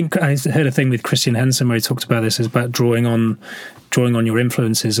 I think I heard a thing with Christian Henson where he talked about this, is about drawing on your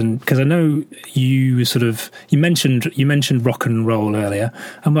influences, and because I know you mentioned rock and roll earlier,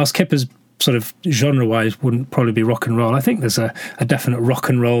 and whilst Kipper's sort of genre-wise wouldn't probably be rock and roll, I think there's a definite rock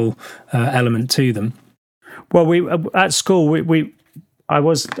and roll element to them. Well, we at school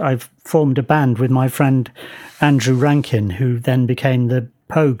I formed a band with my friend Andrew Rankin, who then became the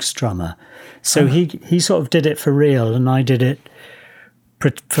Pogues drummer. So he sort of did it for real, and I did it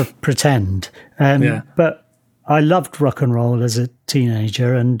for pretend. But I loved rock and roll as a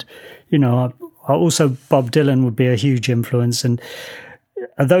teenager, and I also Bob Dylan would be a huge influence, and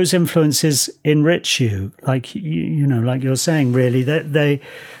those influences enrich you, like like you're saying, really. They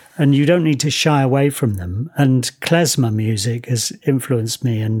and you don't need to shy away from them. And klezmer music has influenced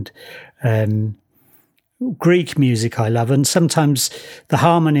me, and Greek music I love, and sometimes the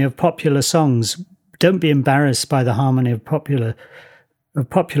harmony of popular songs. Don't be embarrassed by the harmony of popular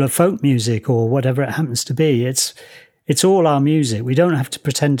folk music or whatever it happens to be. It's all our music. We don't have to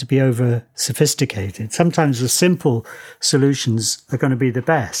pretend to be over sophisticated. Sometimes the simple solutions are going to be the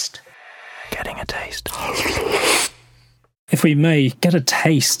best. Getting a taste. If we may get a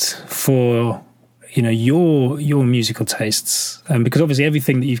taste for your musical tastes, because obviously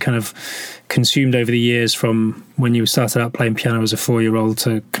everything that you've kind of consumed over the years, from when you started out playing piano as a 4-year-old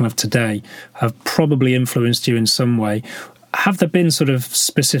to kind of today, have probably influenced you in some way. Have there been sort of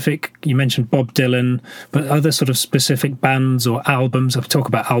specific, you mentioned Bob Dylan, but other sort of specific bands or albums? I'll talk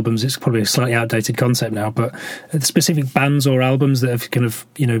about albums, it's probably a slightly outdated concept now, but specific bands or albums that have kind of,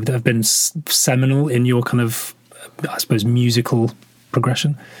 that have been seminal in your kind of, I suppose, musical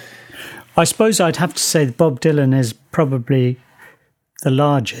progression? I suppose I'd have to say that Bob Dylan is probably the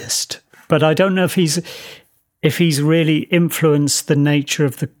largest, but I don't know if he's really influenced the nature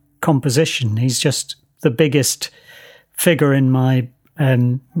of the composition. He's just the biggest figure in my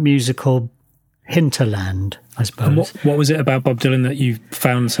musical hinterland, I suppose. And what was it about Bob Dylan that you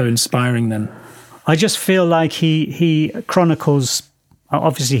found so inspiring then? I just feel like he chronicles,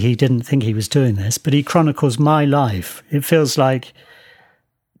 obviously he didn't think he was doing this, but he chronicles my life. It feels like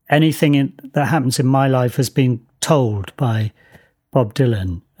anything that happens in my life has been told by Bob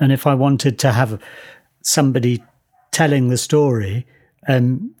Dylan. And if I wanted to have somebody telling the story,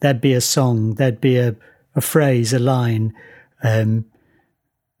 there'd be a song, there'd be a phrase, a line,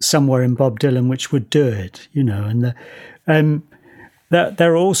 somewhere in Bob Dylan which would do it, and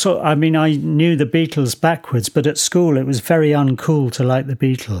they're also, I knew the Beatles backwards, but at school it was very uncool to like the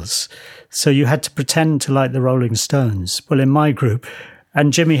Beatles. So you had to pretend to like the Rolling Stones. Well, in my group,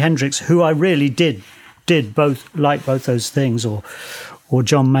 and Jimi Hendrix, who I really did both like both those things, or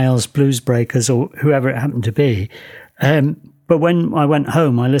John Mayall's Blues Breakers, or whoever it happened to be. But when I went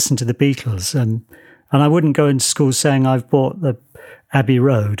home, I listened to the Beatles, and I wouldn't go into school saying I've bought the Abbey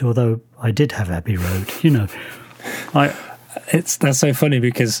Road, although I did have Abbey Road, That's so funny,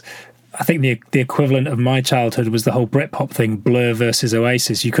 because I think the equivalent of my childhood was the whole Britpop thing, Blur versus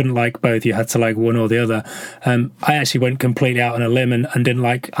Oasis. You couldn't like both, you had to like one or the other. I actually went completely out on a limb and didn't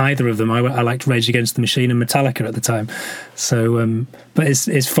like either of them. I liked Rage Against the Machine and Metallica at the time. So, but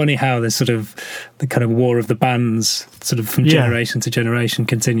it's funny how this sort of, the kind of war of the bands sort of from generation to generation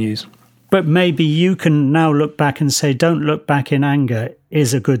continues. But maybe you can now look back and say, Don't Look Back in Anger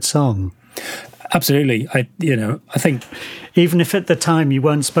is a good song. Absolutely. I think... Even if at the time you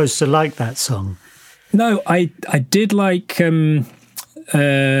weren't supposed to like that song. No, I did like What's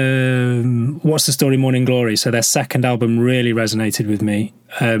the Story, Morning Glory. So their second album really resonated with me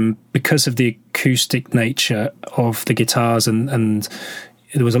because of the acoustic nature of the guitars, and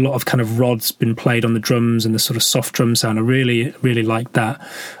there was a lot of kind of rods been played on the drums and the sort of soft drum sound. I really, really liked that.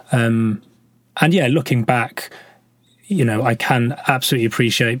 And yeah, looking back, I can absolutely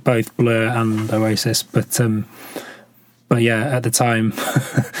appreciate both Blur and Oasis, but yeah, at the time,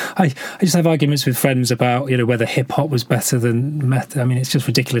 I just have arguments with friends about, whether hip hop was better than metal. It's just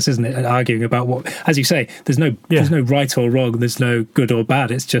ridiculous, isn't it? Arguing about what, as you say, there's no right or wrong, there's no good or bad.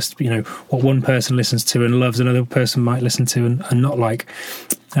 It's just, what one person listens to and loves, another person might listen to and not like.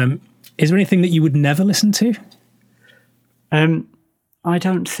 Is there anything that you would never listen to? I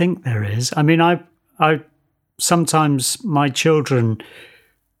don't think there is. I sometimes my children,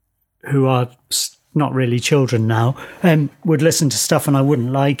 who are not really children now, would listen to stuff and I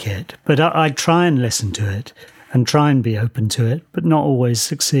wouldn't like it. But I try and listen to it and try and be open to it, but not always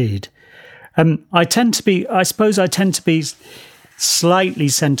succeed. I tend to be slightly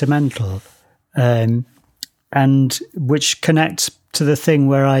sentimental, and which connects to the thing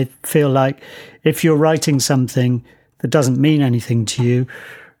where I feel like if you're writing something that doesn't mean anything to you,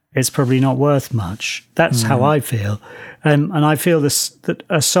 it's probably not worth much. That's how I feel. And I feel that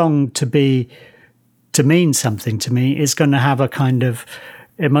a song to mean something to me is going to have a kind of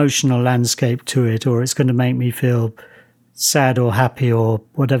emotional landscape to it, or it's going to make me feel sad or happy or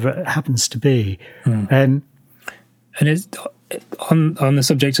whatever it happens to be. And it's, on the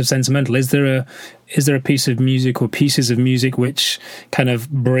subject of sentimental, is there a piece of music or pieces of music which kind of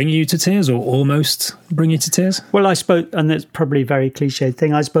bring you to tears or almost bring you to tears? Well, I suppose, and that's probably a very cliched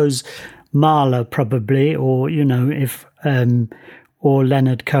thing, I suppose Mahler probably, or, if, or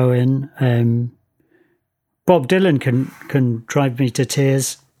Leonard Cohen. Bob Dylan can drive me to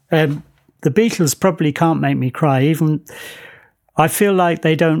tears. The Beatles probably can't make me cry. Even I feel like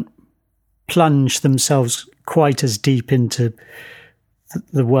they don't plunge themselves quite as deep into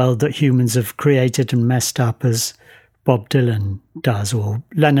the world that humans have created and messed up as Bob Dylan does, or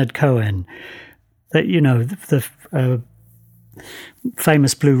Leonard Cohen. That the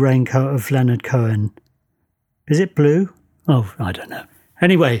famous Blue Raincoat of Leonard Cohen. Is it blue? Oh, I don't know.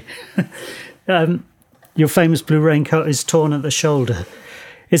 Anyway, your famous blue raincoat is torn at the shoulder.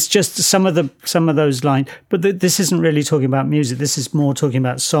 It's just some of those lines. But this isn't really talking about music. This is more talking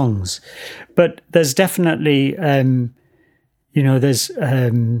about songs. But there's definitely, there's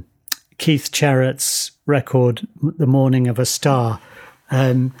Keith Jarrett's record, "The Morning of a Star."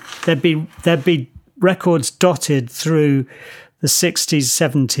 There'd be records dotted through the 60s,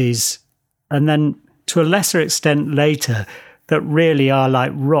 70s, and then to a lesser extent later, that really are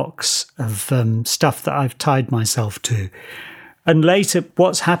like rocks of stuff that I've tied myself to. And later,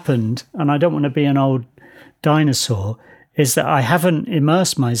 what's happened, and I don't want to be an old dinosaur, is that I haven't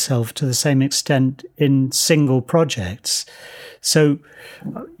immersed myself to the same extent in single projects. So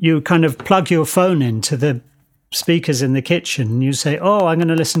you kind of plug your phone into the speakers in the kitchen and you say, oh, I'm going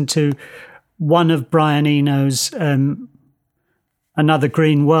to listen to one of Brian Eno's Another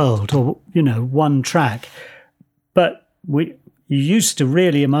Green World, or, one track. But you used to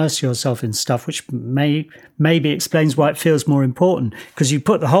really immerse yourself in stuff, which maybe explains why it feels more important, because you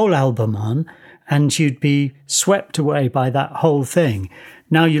put the whole album on and you'd be swept away by that whole thing.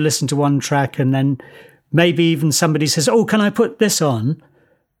 Now you listen to one track and then maybe even somebody says, oh, can I put this on?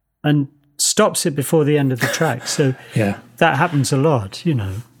 And stops it before the end of the track. So yeah, that happens a lot,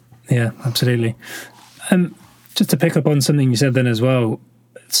 Yeah, absolutely. Just to pick up on something you said then as well.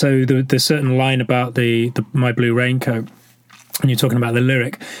 So the certain line about the My Blue Raincoat, and you're talking about the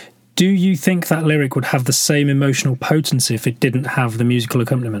lyric. Do you think that lyric would have the same emotional potency if it didn't have the musical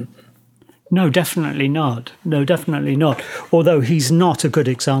accompaniment? No, definitely not. Although he's not a good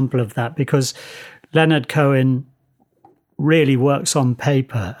example of that, because Leonard Cohen really works on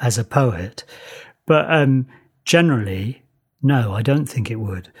paper as a poet. But generally, no, I don't think it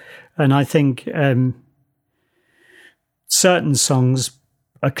would. And I think certain songs,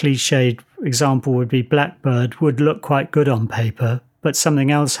 a cliched example would be Blackbird, would look quite good on paper, but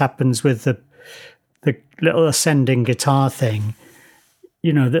something else happens with the little ascending guitar thing.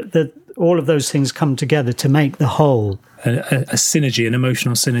 That all of those things come together to make the whole. A synergy, an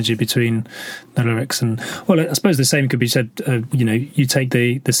emotional synergy between the lyrics. And, well, I suppose the same could be said, you take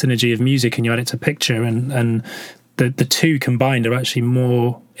the synergy of music and you add it to picture, and the two combined are actually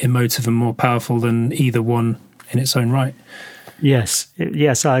more emotive and more powerful than either one in its own right. Yes,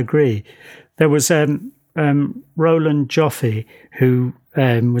 I agree. There was Roland Joffe, who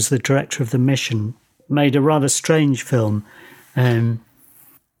was the director of The Mission, made a rather strange film, There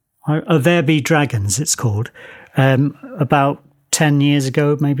Be Dragons, it's called, about 10 years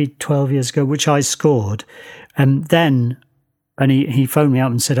ago, maybe 12 years ago, which I scored. And he phoned me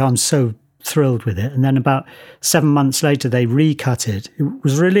up and said, I'm so thrilled with it. And then about 7 months later, they recut it. It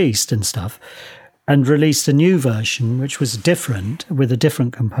was released and stuff, and released a new version, which was different, with a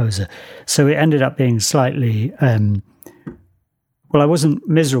different composer. So it ended up being slightly... I wasn't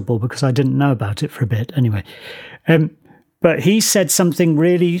miserable because I didn't know about it for a bit anyway. But he said something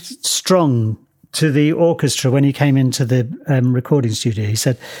really strong to the orchestra when he came into the recording studio. He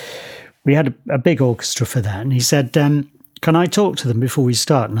said, we had a big orchestra for that. And he said, can I talk to them before we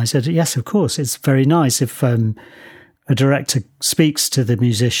start? And I said, yes, of course. It's very nice if a director speaks to the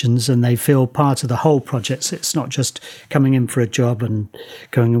musicians and they feel part of the whole project. So it's not just coming in for a job and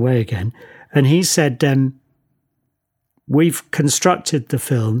going away again. And he said, we've constructed the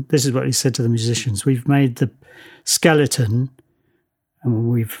film. This is what he said to the musicians. We've made the skeleton and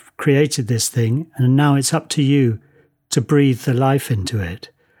we've created this thing, and now it's up to you to breathe the life into it.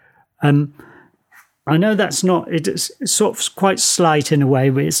 I know that's not, it's sort of quite slight in a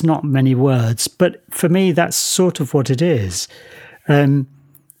way, but it's not many words. But for me, that's sort of what it is. And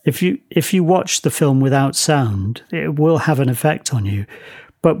if you watch the film without sound, it will have an effect on you.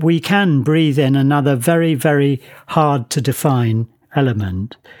 But we can breathe in another very, very hard to define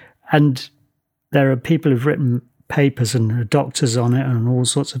element. And there are people who've written papers and doctors on it and all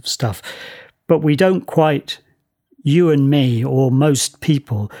sorts of stuff. But we don't quite, you and me, or most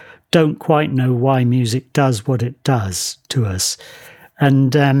people, don't quite know why music does what it does to us.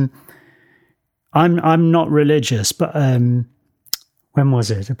 And I'm not religious, but when was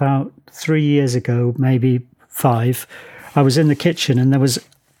it? About 3 years ago, maybe 5, I was in the kitchen and there was,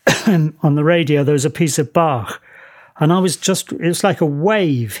 on the radio, there was a piece of Bach. And it was like a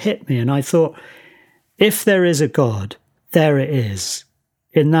wave hit me. And I thought, if there is a God, there it is.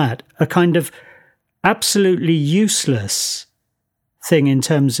 In that, a kind of absolutely useless thing in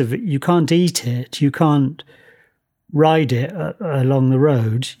terms of you can't eat it, you can't ride it along the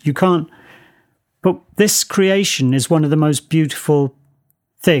road, you can't. But this creation is one of the most beautiful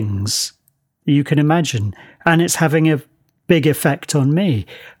things you can imagine. And it's having a big effect on me.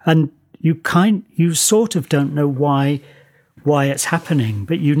 And you sort of don't know why it's happening,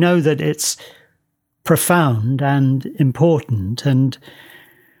 but you know that it's profound and important, and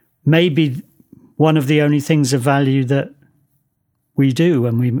maybe one of the only things of value that we do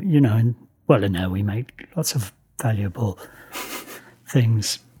when we, we make lots of valuable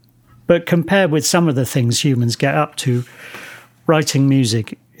things. But compared with some of the things humans get up to, writing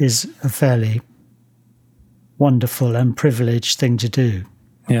music is a fairly wonderful and privileged thing to do.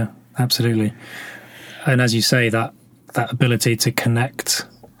 Yeah, absolutely. And as you say, that ability to connect,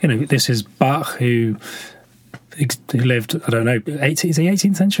 this is Bach who lived, I don't know, is he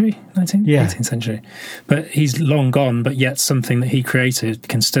 18th century? 18th century. But he's long gone, but yet something that he created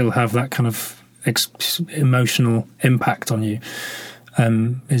can still have that kind of emotional impact on you.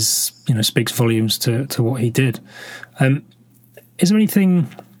 Speaks volumes to what he did. Is there anything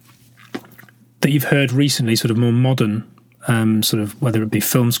that you've heard recently, sort of more modern, sort of whether it be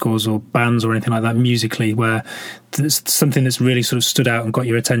film scores or bands or anything like that, musically, where there's something that's really sort of stood out and got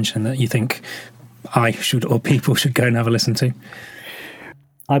your attention that you think I should, or people should go and have a listen to?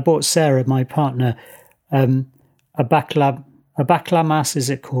 I bought Sarah, my partner, a baklamas, is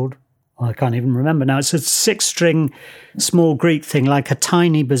it called? Oh, I can't even remember now. It's a 6-string small Greek thing, like a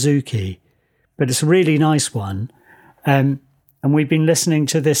tiny bouzouki, but it's a really nice one. And we've been listening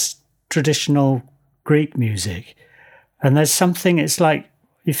to this traditional Greek music, and there's something, it's like,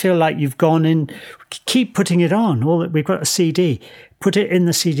 you feel like you've gone in, keep putting it on. We've got a CD, put it in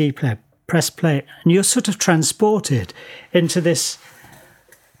the CD player, press play, and you're sort of transported into this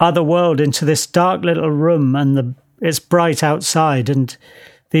other world, into this dark little room, and it's bright outside, and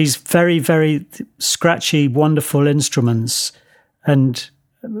these very, very scratchy, wonderful instruments, and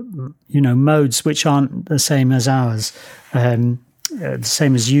modes which aren't the same as ours, the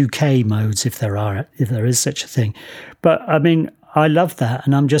same as UK modes, if there is such a thing. But I mean, I love that,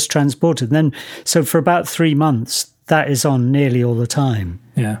 and I'm just transported. And then, so for about 3 months, that is on nearly all the time.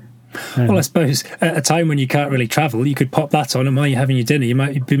 Yeah. Well, I suppose at a time when you can't really travel, you could pop that on, and while you're having your dinner, you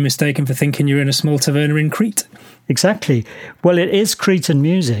might be mistaken for thinking you're in a small taverna in Crete. Exactly. Well, it is Cretan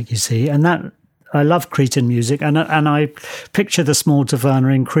music, you see, and that I love Cretan music, and I picture the small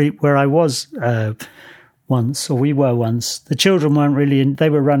taverna in Crete where I was once, or we were once. The children weren't really they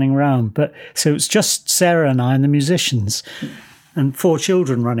were running around, but so it's just Sarah and I and the musicians, and 4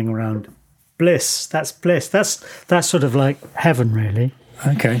 children running around. Bliss. That's bliss. That's sort of like heaven, really.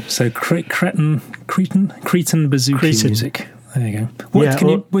 Okay, so Cretan bouzouki music. There you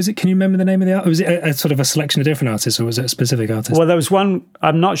go. Can you remember the name of the artist? Was it a sort of a selection of different artists, or was it a specific artist? Well, there was one,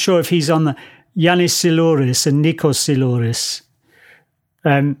 I'm not sure if he's on the Yannis Silouris and Nikos Silouris.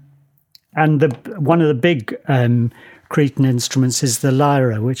 And one of the big Cretan instruments is the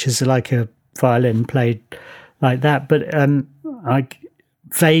lyra, which is like a violin played like that. But I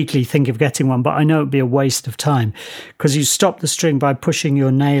vaguely think of getting one, but I know it'd be a waste of time because you stop the string by pushing your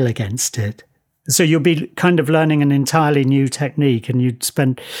nail against it. So you'll be kind of learning an entirely new technique, and you'd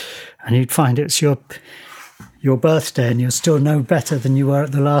find it's your birthday and you're still no better than you were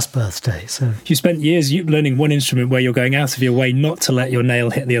at the last birthday. So you spent years learning one instrument where you're going out of your way not to let your nail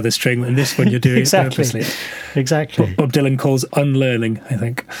hit the other string, and this one you're doing exactly. it purposely. Exactly. What Bob Dylan calls unlearning, I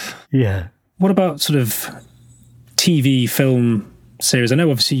think. Yeah. What about sort of TV, film series? I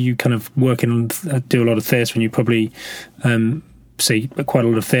know obviously you kind of work in, do a lot of theatre, and you probably see quite a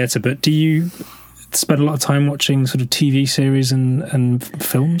lot of theatre, but do you spend a lot of time watching sort of TV series and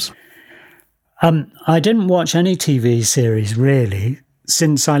films? I didn't watch any TV series really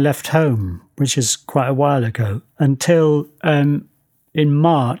since I left home, which is quite a while ago, until in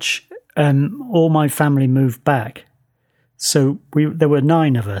March all my family moved back. So there were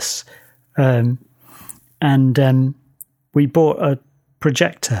 9 of us, and we bought a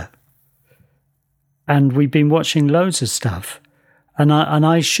projector, and we've been watching loads of stuff. And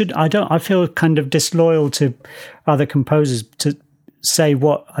I feel kind of disloyal to other composers to say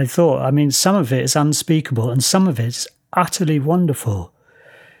what I thought. I mean, some of it is unspeakable, and some of it's utterly wonderful.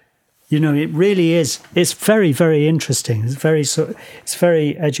 You know, it really is. It's very, very interesting. It's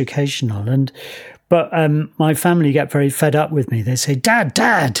very educational. But my family get very fed up with me. They say,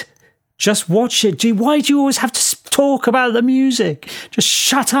 Dad, just watch it. Why do you always have to talk about the music? Just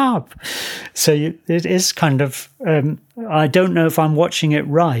shut up. So it is kind of, I don't know if I'm watching it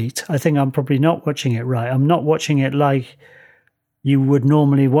right. I think I'm probably not watching it right. I'm not watching it like you would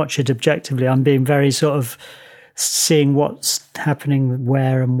normally watch it objectively. I'm being very sort of seeing what's happening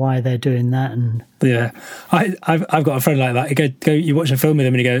where and why they're doing that. And yeah, I've got a friend like that. You go, you watch a film with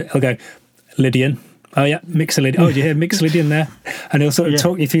him and he'll go, Lydian. Oh yeah, Mixolydian. Oh, do you hear Mixolydian there? And he'll sort of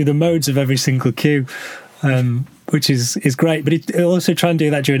talk you through the modes of every single cue, which is great. But he'll also try and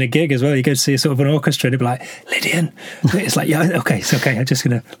do that during a gig as well. You go to see a sort of an orchestra and he'll be like, Lydian. It's like, yeah, okay, it's okay. I'm just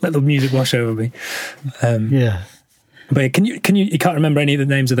going to let the music wash over me. Yeah. But you can't remember any of the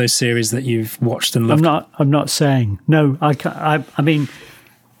names of those series that you've watched and loved? I'm not saying. No, I can't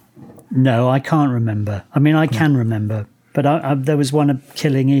remember. I mean, I can remember. But there was one of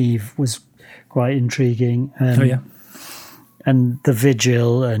Killing Eve was quite intriguing. And The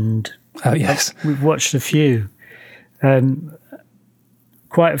Vigil, and we've watched a few,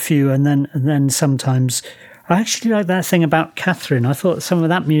 quite a few, and then sometimes I actually like that thing about Catherine. I thought some of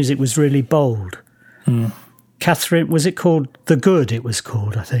that music was really bold. Catherine, was it called The Good? It was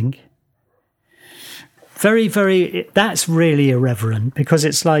called, I think. Very, very, that's really irreverent, because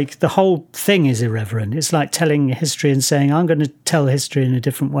it's like the whole thing is irreverent. It's like telling history and saying, I'm going to tell history in a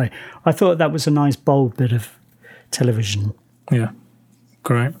different way. I thought that was a nice, bold bit of television. Yeah,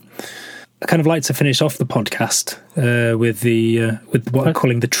 great. I kind of like to finish off the podcast with what I'm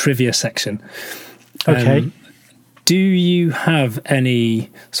calling the trivia section. Okay. Do you have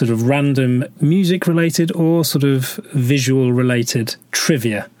any sort of random music-related or sort of visual-related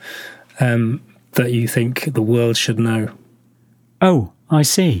trivia that you think the world should know? Oh, I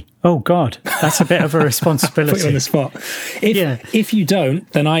see. Oh, God, that's a bit of a responsibility. Put you on the spot. If you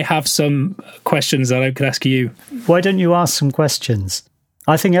don't, then I have some questions that I could ask you. Why don't you ask some questions?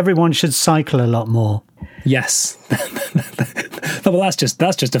 I think everyone should cycle a lot more. Yes. Well, that's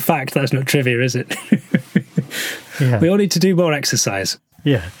just a fact. That's not trivia, is it? Yeah. We all need to do more exercise.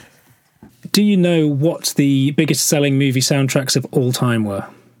 Yeah. Do you know what the biggest selling movie soundtracks of all time were?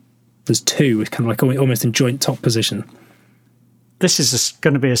 There's 2, kind of like almost in joint top position. This is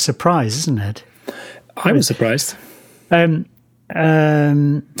going to be a surprise, isn't it? I was surprised. But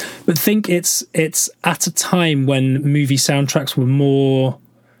think it's at a time when movie soundtracks were more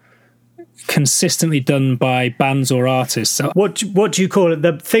consistently done by bands or artists. So, what do you call it?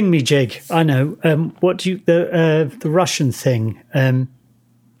 The thingamajig. I know. The Russian thing,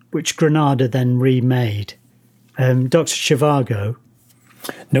 which Granada then remade. Dr. Zhivago.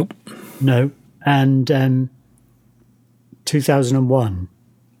 Nope. No. And 2001.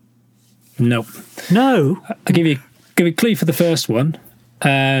 Nope. No. I'll give you a clue for the first one.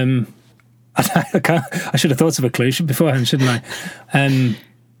 I should have thought of a clue beforehand, shouldn't I?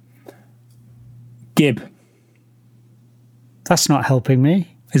 Gib. That's not helping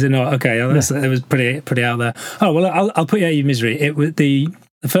me. Is it not? Okay, it was pretty out there. Oh well, I'll put you out of your misery. It was the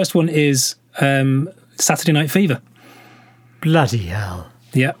first one is Saturday Night Fever. Bloody hell!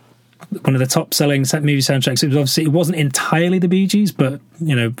 Yeah, one of the top selling movie soundtracks. It wasn't entirely the Bee Gees, but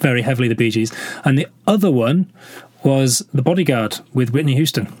very heavily the Bee Gees. And the other one was The Bodyguard with Whitney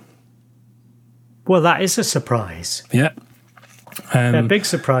Houston. Well, that is a surprise. Yeah, they're big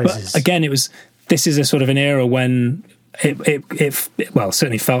surprises. But again, this is a sort of an era when it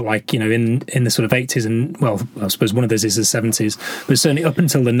certainly felt like, in the sort of 80s and, well, I suppose one of those is the 70s, but certainly up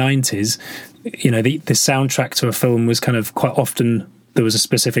until the 90s, the soundtrack to a film was kind of quite often, there was a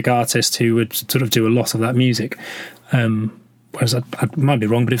specific artist who would sort of do a lot of that music. Whereas I might be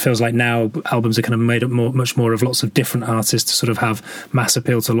wrong, but it feels like now albums are kind of made up much more of lots of different artists to sort of have mass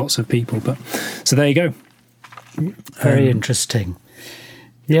appeal to lots of people. But so there you go. Very interesting.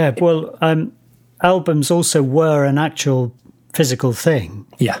 Yeah, well, albums also were an actual physical thing.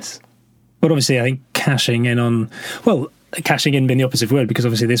 Yes. But obviously, I think cashing in being the opposite word, because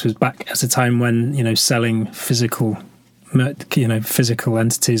obviously this was back at a time when, selling physical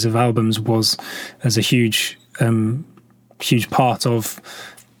entities of albums was as a huge part of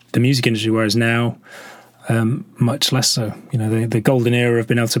the music industry, whereas now much less so. You know, the golden era of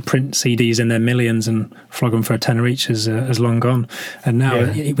being able to print CDs in their millions and flog them for a tenner each has long gone. And now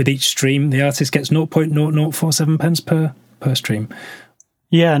with each stream, the artist gets 0.0047 pence per stream.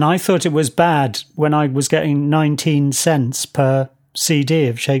 Yeah, and I thought it was bad when I was getting 19 cents per CD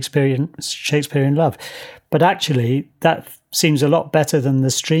of Shakespeare in Love. But actually, that seems a lot better than the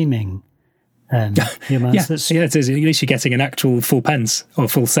streaming. It is. At least you're getting an actual full pence or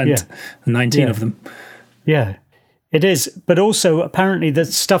full cent, 19 of them. Yeah, it is. But also, apparently, the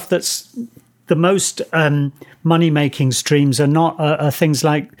stuff that's the most money-making streams are things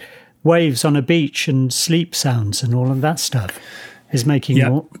like waves on a beach and sleep sounds and all of that stuff is making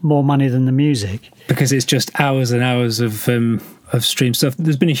more money than the music. Because it's just hours and hours of stream stuff.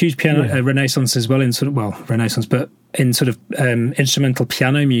 There's been a huge piano renaissance as well in instrumental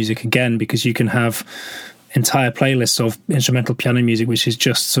piano music again, because you can have entire playlists of instrumental piano music, which is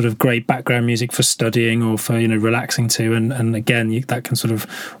just sort of great background music for studying or for, relaxing to. And again, that can sort of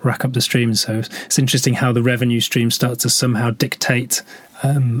rack up the streams. So it's interesting how the revenue streams start to somehow dictate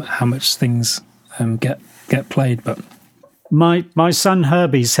how much things get played. But my son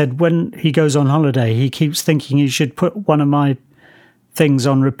Herbie said when he goes on holiday, he keeps thinking he should put one of my things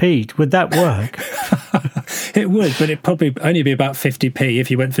on repeat. Would that work? It would, but it'd probably only be about 50p if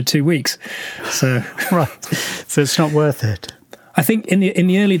you went for 2 weeks. So right, so it's not worth it. I think in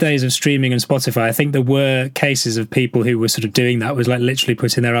the early days of streaming and Spotify, I think there were cases of people who were sort of doing that, was like literally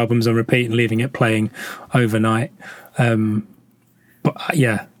putting their albums on repeat and leaving it playing overnight. But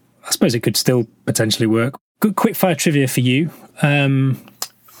I suppose it could still potentially work. Good quick fire trivia for you.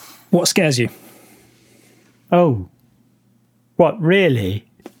 What scares you? Oh, what really?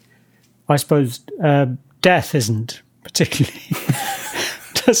 I suppose death isn't particularly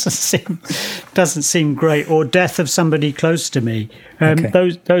doesn't seem great, or death of somebody close to me.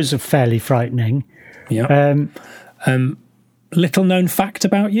 Those are fairly frightening. Yeah. Little known fact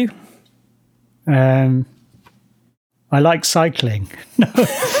about you? I like cycling.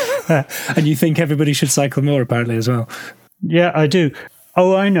 And you think everybody should cycle more, apparently, as well? Yeah, I do.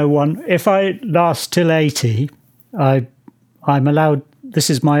 Oh, I know one. If I last till 80, I'm allowed, this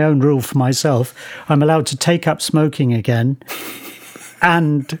is my own rule for myself, I'm allowed to take up smoking again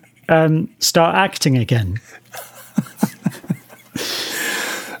and start acting again.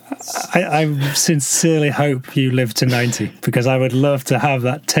 I sincerely hope you live to 90, because I would love to have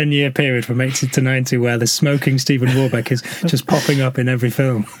that 10-year period from 80 to 90 where the smoking Stephen Warbeck is just popping up in every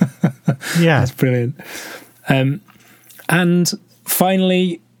film. Yeah. That's brilliant. And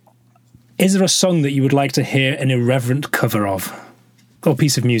finally, is there a song that you would like to hear an irreverent cover of, or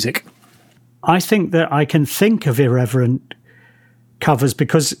piece of music? I think that I can think of irreverent covers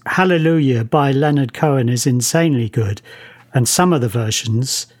because Hallelujah by Leonard Cohen is insanely good, and some of the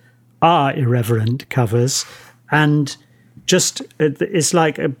versions are irreverent covers, and just it's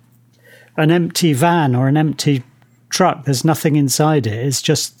like an empty van or an empty truck. There's nothing inside it. It's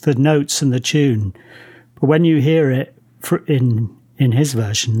just the notes and the tune. But when you hear it in his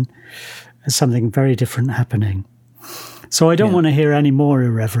version, there's something very different happening. So I don't want to hear any more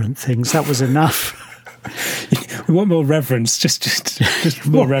irreverent things. That was enough. We want more reverence, just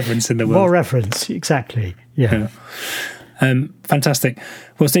more reverence in the world. More reverence, exactly. Yeah. Fantastic.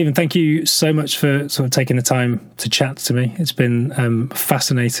 Well, Stephen, thank you so much for sort of taking the time to chat to me. It's been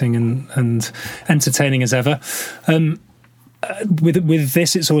fascinating and entertaining as ever. With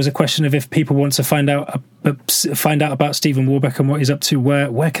this, it's always a question of if people want to find out about Stephen Warbeck and what he's up to,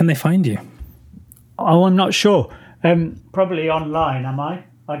 where can they find you? Oh, I'm not sure. Probably online, am I?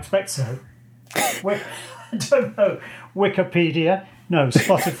 I expect so. I don't know. Wikipedia? No,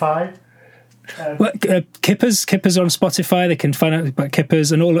 Spotify. Kippers on Spotify. They can find out about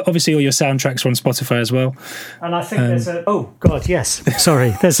Kippers, and obviously all your soundtracks are on Spotify as well. And I think there's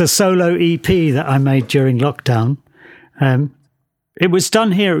there's a solo EP that I made during lockdown. It was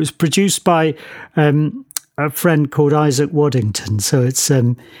done here. It was produced by a friend called Isaac Waddington. So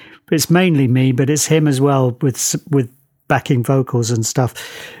it's mainly me, but it's him as well with backing vocals and stuff.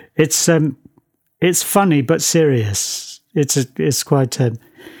 It's funny but serious. It's quite.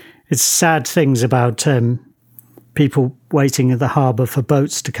 It's sad things about people waiting at the harbour for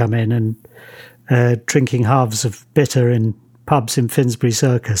boats to come in and drinking halves of bitter in pubs in Finsbury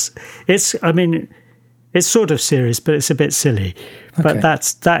Circus. It's sort of serious, but it's a bit silly. Okay. But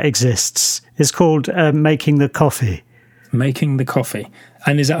that exists. It's called Making the Coffee. Making the Coffee.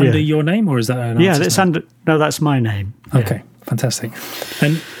 And is that under your name, or is that an artist name? No, that's my name. Okay, fantastic.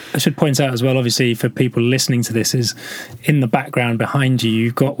 And I should point out as well, obviously, for people listening to this, is in the background behind you,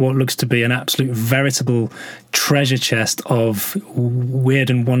 you've got what looks to be an absolute veritable treasure chest of weird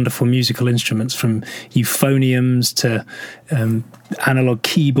and wonderful musical instruments, from euphoniums to analog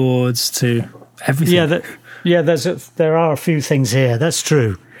keyboards to everything. There are a few things here. That's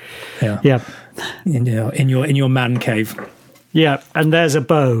true. Yeah. In your man cave. Yeah, and there's a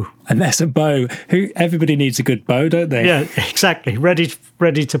bow. Everybody needs a good bow, don't they? Yeah, exactly. Ready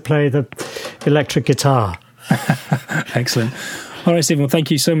to play the electric guitar. Excellent. All right, Stephen, well,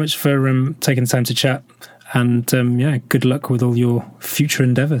 thank you so much for taking the time to chat. And good luck with all your future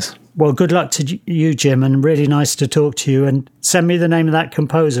endeavours. Well, good luck to you, Jim, and really nice to talk to you. And send me the name of that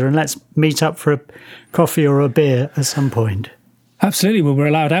composer and let's meet up for a coffee or a beer at some point. Absolutely. Well, we're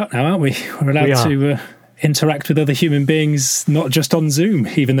allowed out now, aren't we? We're allowed to interact with other human beings, not just on Zoom,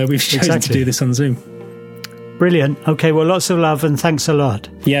 even though we've chosen to do this on Zoom. Brilliant. Okay, well, lots of love and thanks a lot.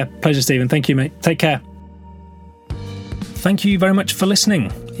 Yeah, pleasure, Stephen. Thank you, mate. Take care. Thank you very much for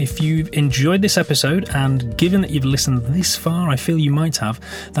listening. If you've enjoyed this episode, and given that you've listened this far, I feel you might have,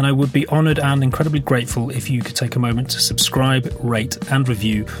 then I would be honoured and incredibly grateful if you could take a moment to subscribe, rate and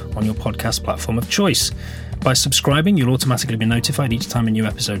review on your podcast platform of choice. By subscribing, you'll automatically be notified each time a new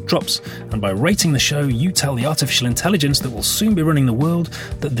episode drops, and by rating the show, you tell the artificial intelligence that will soon be running the world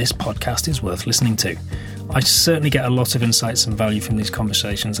that this podcast is worth listening to. I certainly get a lot of insights and value from these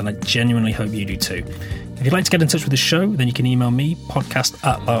conversations, and I genuinely hope you do too. If you'd like to get in touch with the show, then you can email me,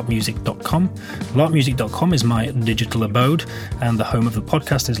 podcast@larkmusic.com. Larkmusic.com is my digital abode, and the home of the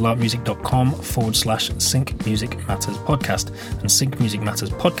podcast is larkmusic.com/Sync Music Matters Podcast. And Sync Music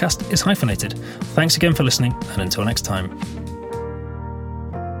Matters Podcast is hyphenated. Thanks again for listening, and until next time.